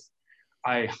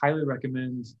I highly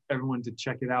recommend everyone to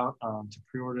check it out, to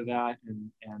pre-order that,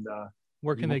 and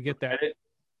where can they get that?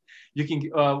 You can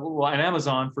well, on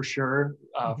Amazon for sure,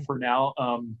 for now,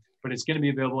 but it's going to be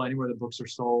available anywhere the books are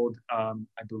sold. I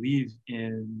believe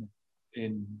in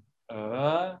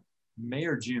May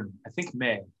or June. I think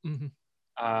May.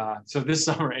 So this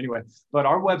summer anyway. But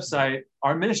our website,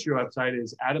 our ministry website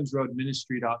is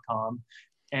adamsroadministry.com,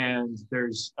 and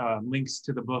there's links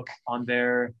to the book on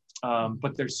there.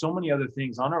 But there's so many other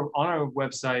things on our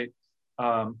website.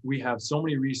 We have so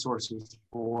many resources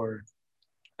for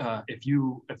if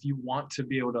you want to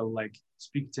be able to like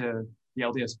speak to the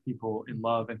LDS people in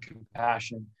love and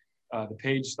compassion. The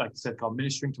page, like I said, called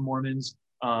Ministering to Mormons.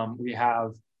 We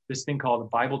have this thing called the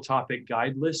Bible Topic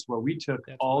Guide List, where we took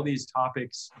all these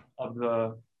topics of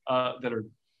the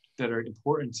that are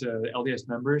important to LDS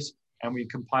members, and we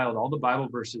compiled all the Bible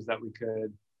verses that we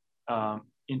could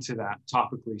into that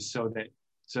topically, so that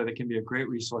it can be a great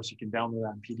resource. You can download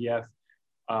that in PDF.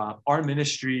 Our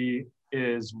ministry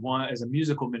is a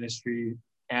musical ministry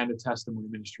and a testimony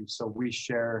ministry. So we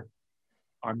share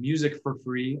our music for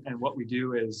free, and what we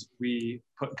do is we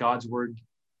put God's word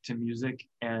to music,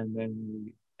 and then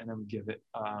we give it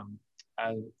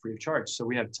as free of charge. So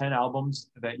we have 10 albums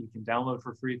that you can download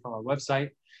for free from our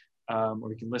website, or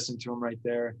you can listen to them right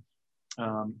there.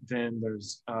 Then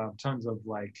there's tons of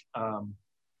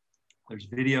there's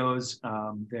videos,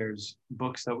 there's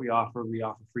books that we offer. We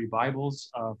offer free Bibles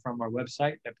from our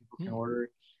website that people can order.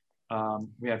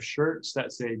 We have shirts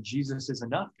that say Jesus is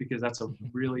enough, because that's a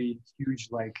really huge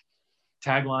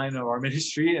tagline of our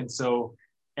ministry.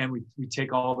 And we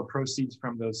take all the proceeds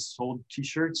from those sold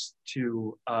t-shirts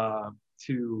to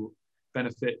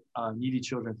benefit needy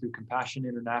children through Compassion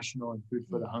International and Food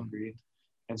for the Hungry.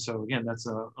 And so again, that's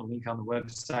a link on the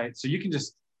website. So you can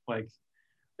just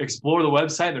explore the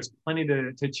website. There's plenty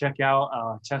to check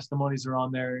out. Testimonies are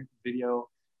on there, video.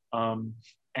 And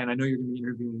I know you're going to be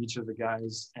interviewing each of the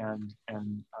guys and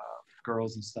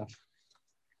girls and stuff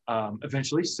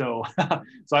eventually. So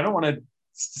I don't want to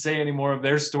say any more of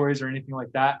their stories or anything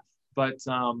like that. But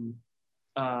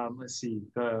let's see.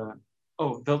 So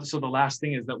the last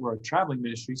thing is that we're a traveling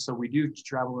ministry. So we do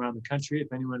travel around the country.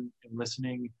 If anyone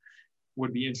listening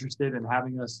would be interested in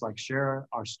having us share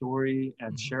our story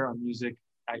and share our music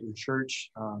at your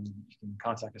church, you can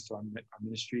contact us on our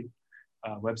ministry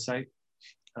website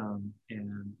and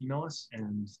email us.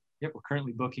 And yeah, we're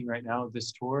currently booking right now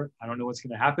this tour. I don't know what's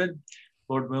going to happen.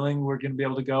 Lord willing, we're going to be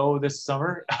able to go this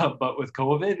summer, but with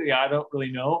COVID, I don't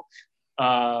really know.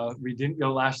 We didn't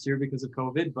go last year because of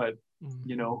COVID, but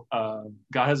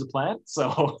God has a plan.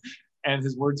 So, and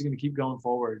His word's going to keep going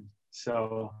forward.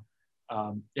 So,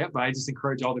 but I just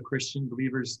encourage all the Christian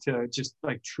believers to just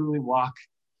truly walk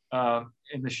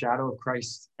in the shadow of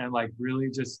Christ, and really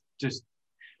just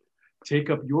take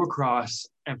up your cross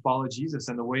and follow Jesus.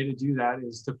 And the way to do that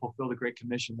is to fulfill the Great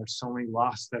Commission. There's so many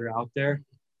lost that are out there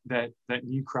that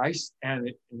need Christ, and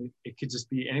it could just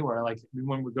be anywhere. Like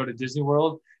when we go to Disney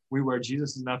World, we wear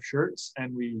Jesus is Enough shirts,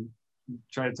 and we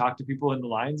try to talk to people in the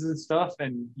lines and stuff,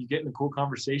 and you get into cool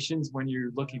conversations when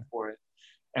you're looking for it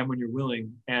and when you're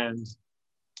willing. And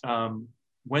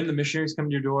when the missionaries come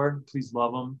to your door, please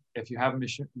love them. If you have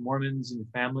Mormons in your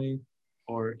family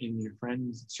or in your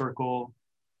friends circle,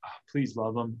 please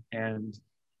love them and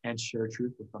share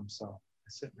truth with them. So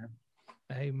that's it, man.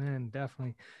 Amen.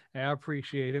 Definitely. I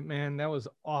appreciate it, man. That was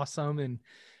awesome. And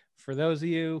for those of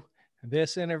you,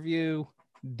 this interview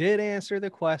did answer the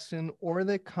question or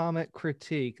the comment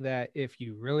critique that if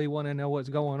you really want to know what's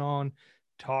going on,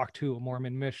 talk to a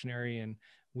Mormon missionary. And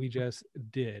we just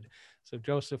did. So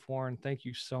Joseph Warren, thank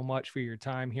you so much for your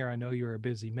time here. I know you're a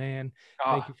busy man.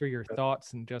 Thank you for your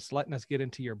thoughts and just letting us get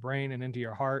into your brain and into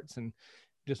your hearts. And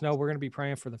just know we're going to be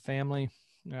praying for the family,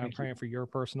 praying for your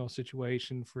personal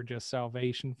situation, for just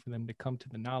salvation, for them to come to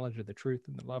the knowledge of the truth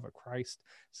and the love of Christ.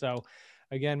 So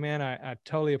again, man, I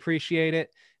totally appreciate it.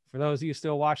 For those of you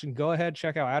still watching, go ahead,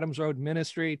 check out Adams Road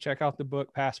Ministry, check out the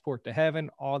book, Passport to Heaven,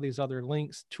 all these other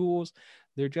links, tools.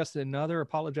 They're just another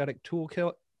apologetic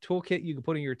toolkit you can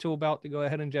put in your tool belt to go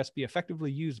ahead and just be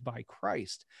effectively used by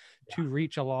Christ to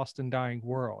reach a lost and dying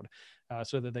world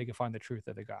so that they can find the truth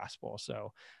of the gospel.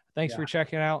 So thanks for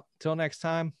checking out. Till next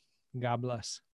time, God bless.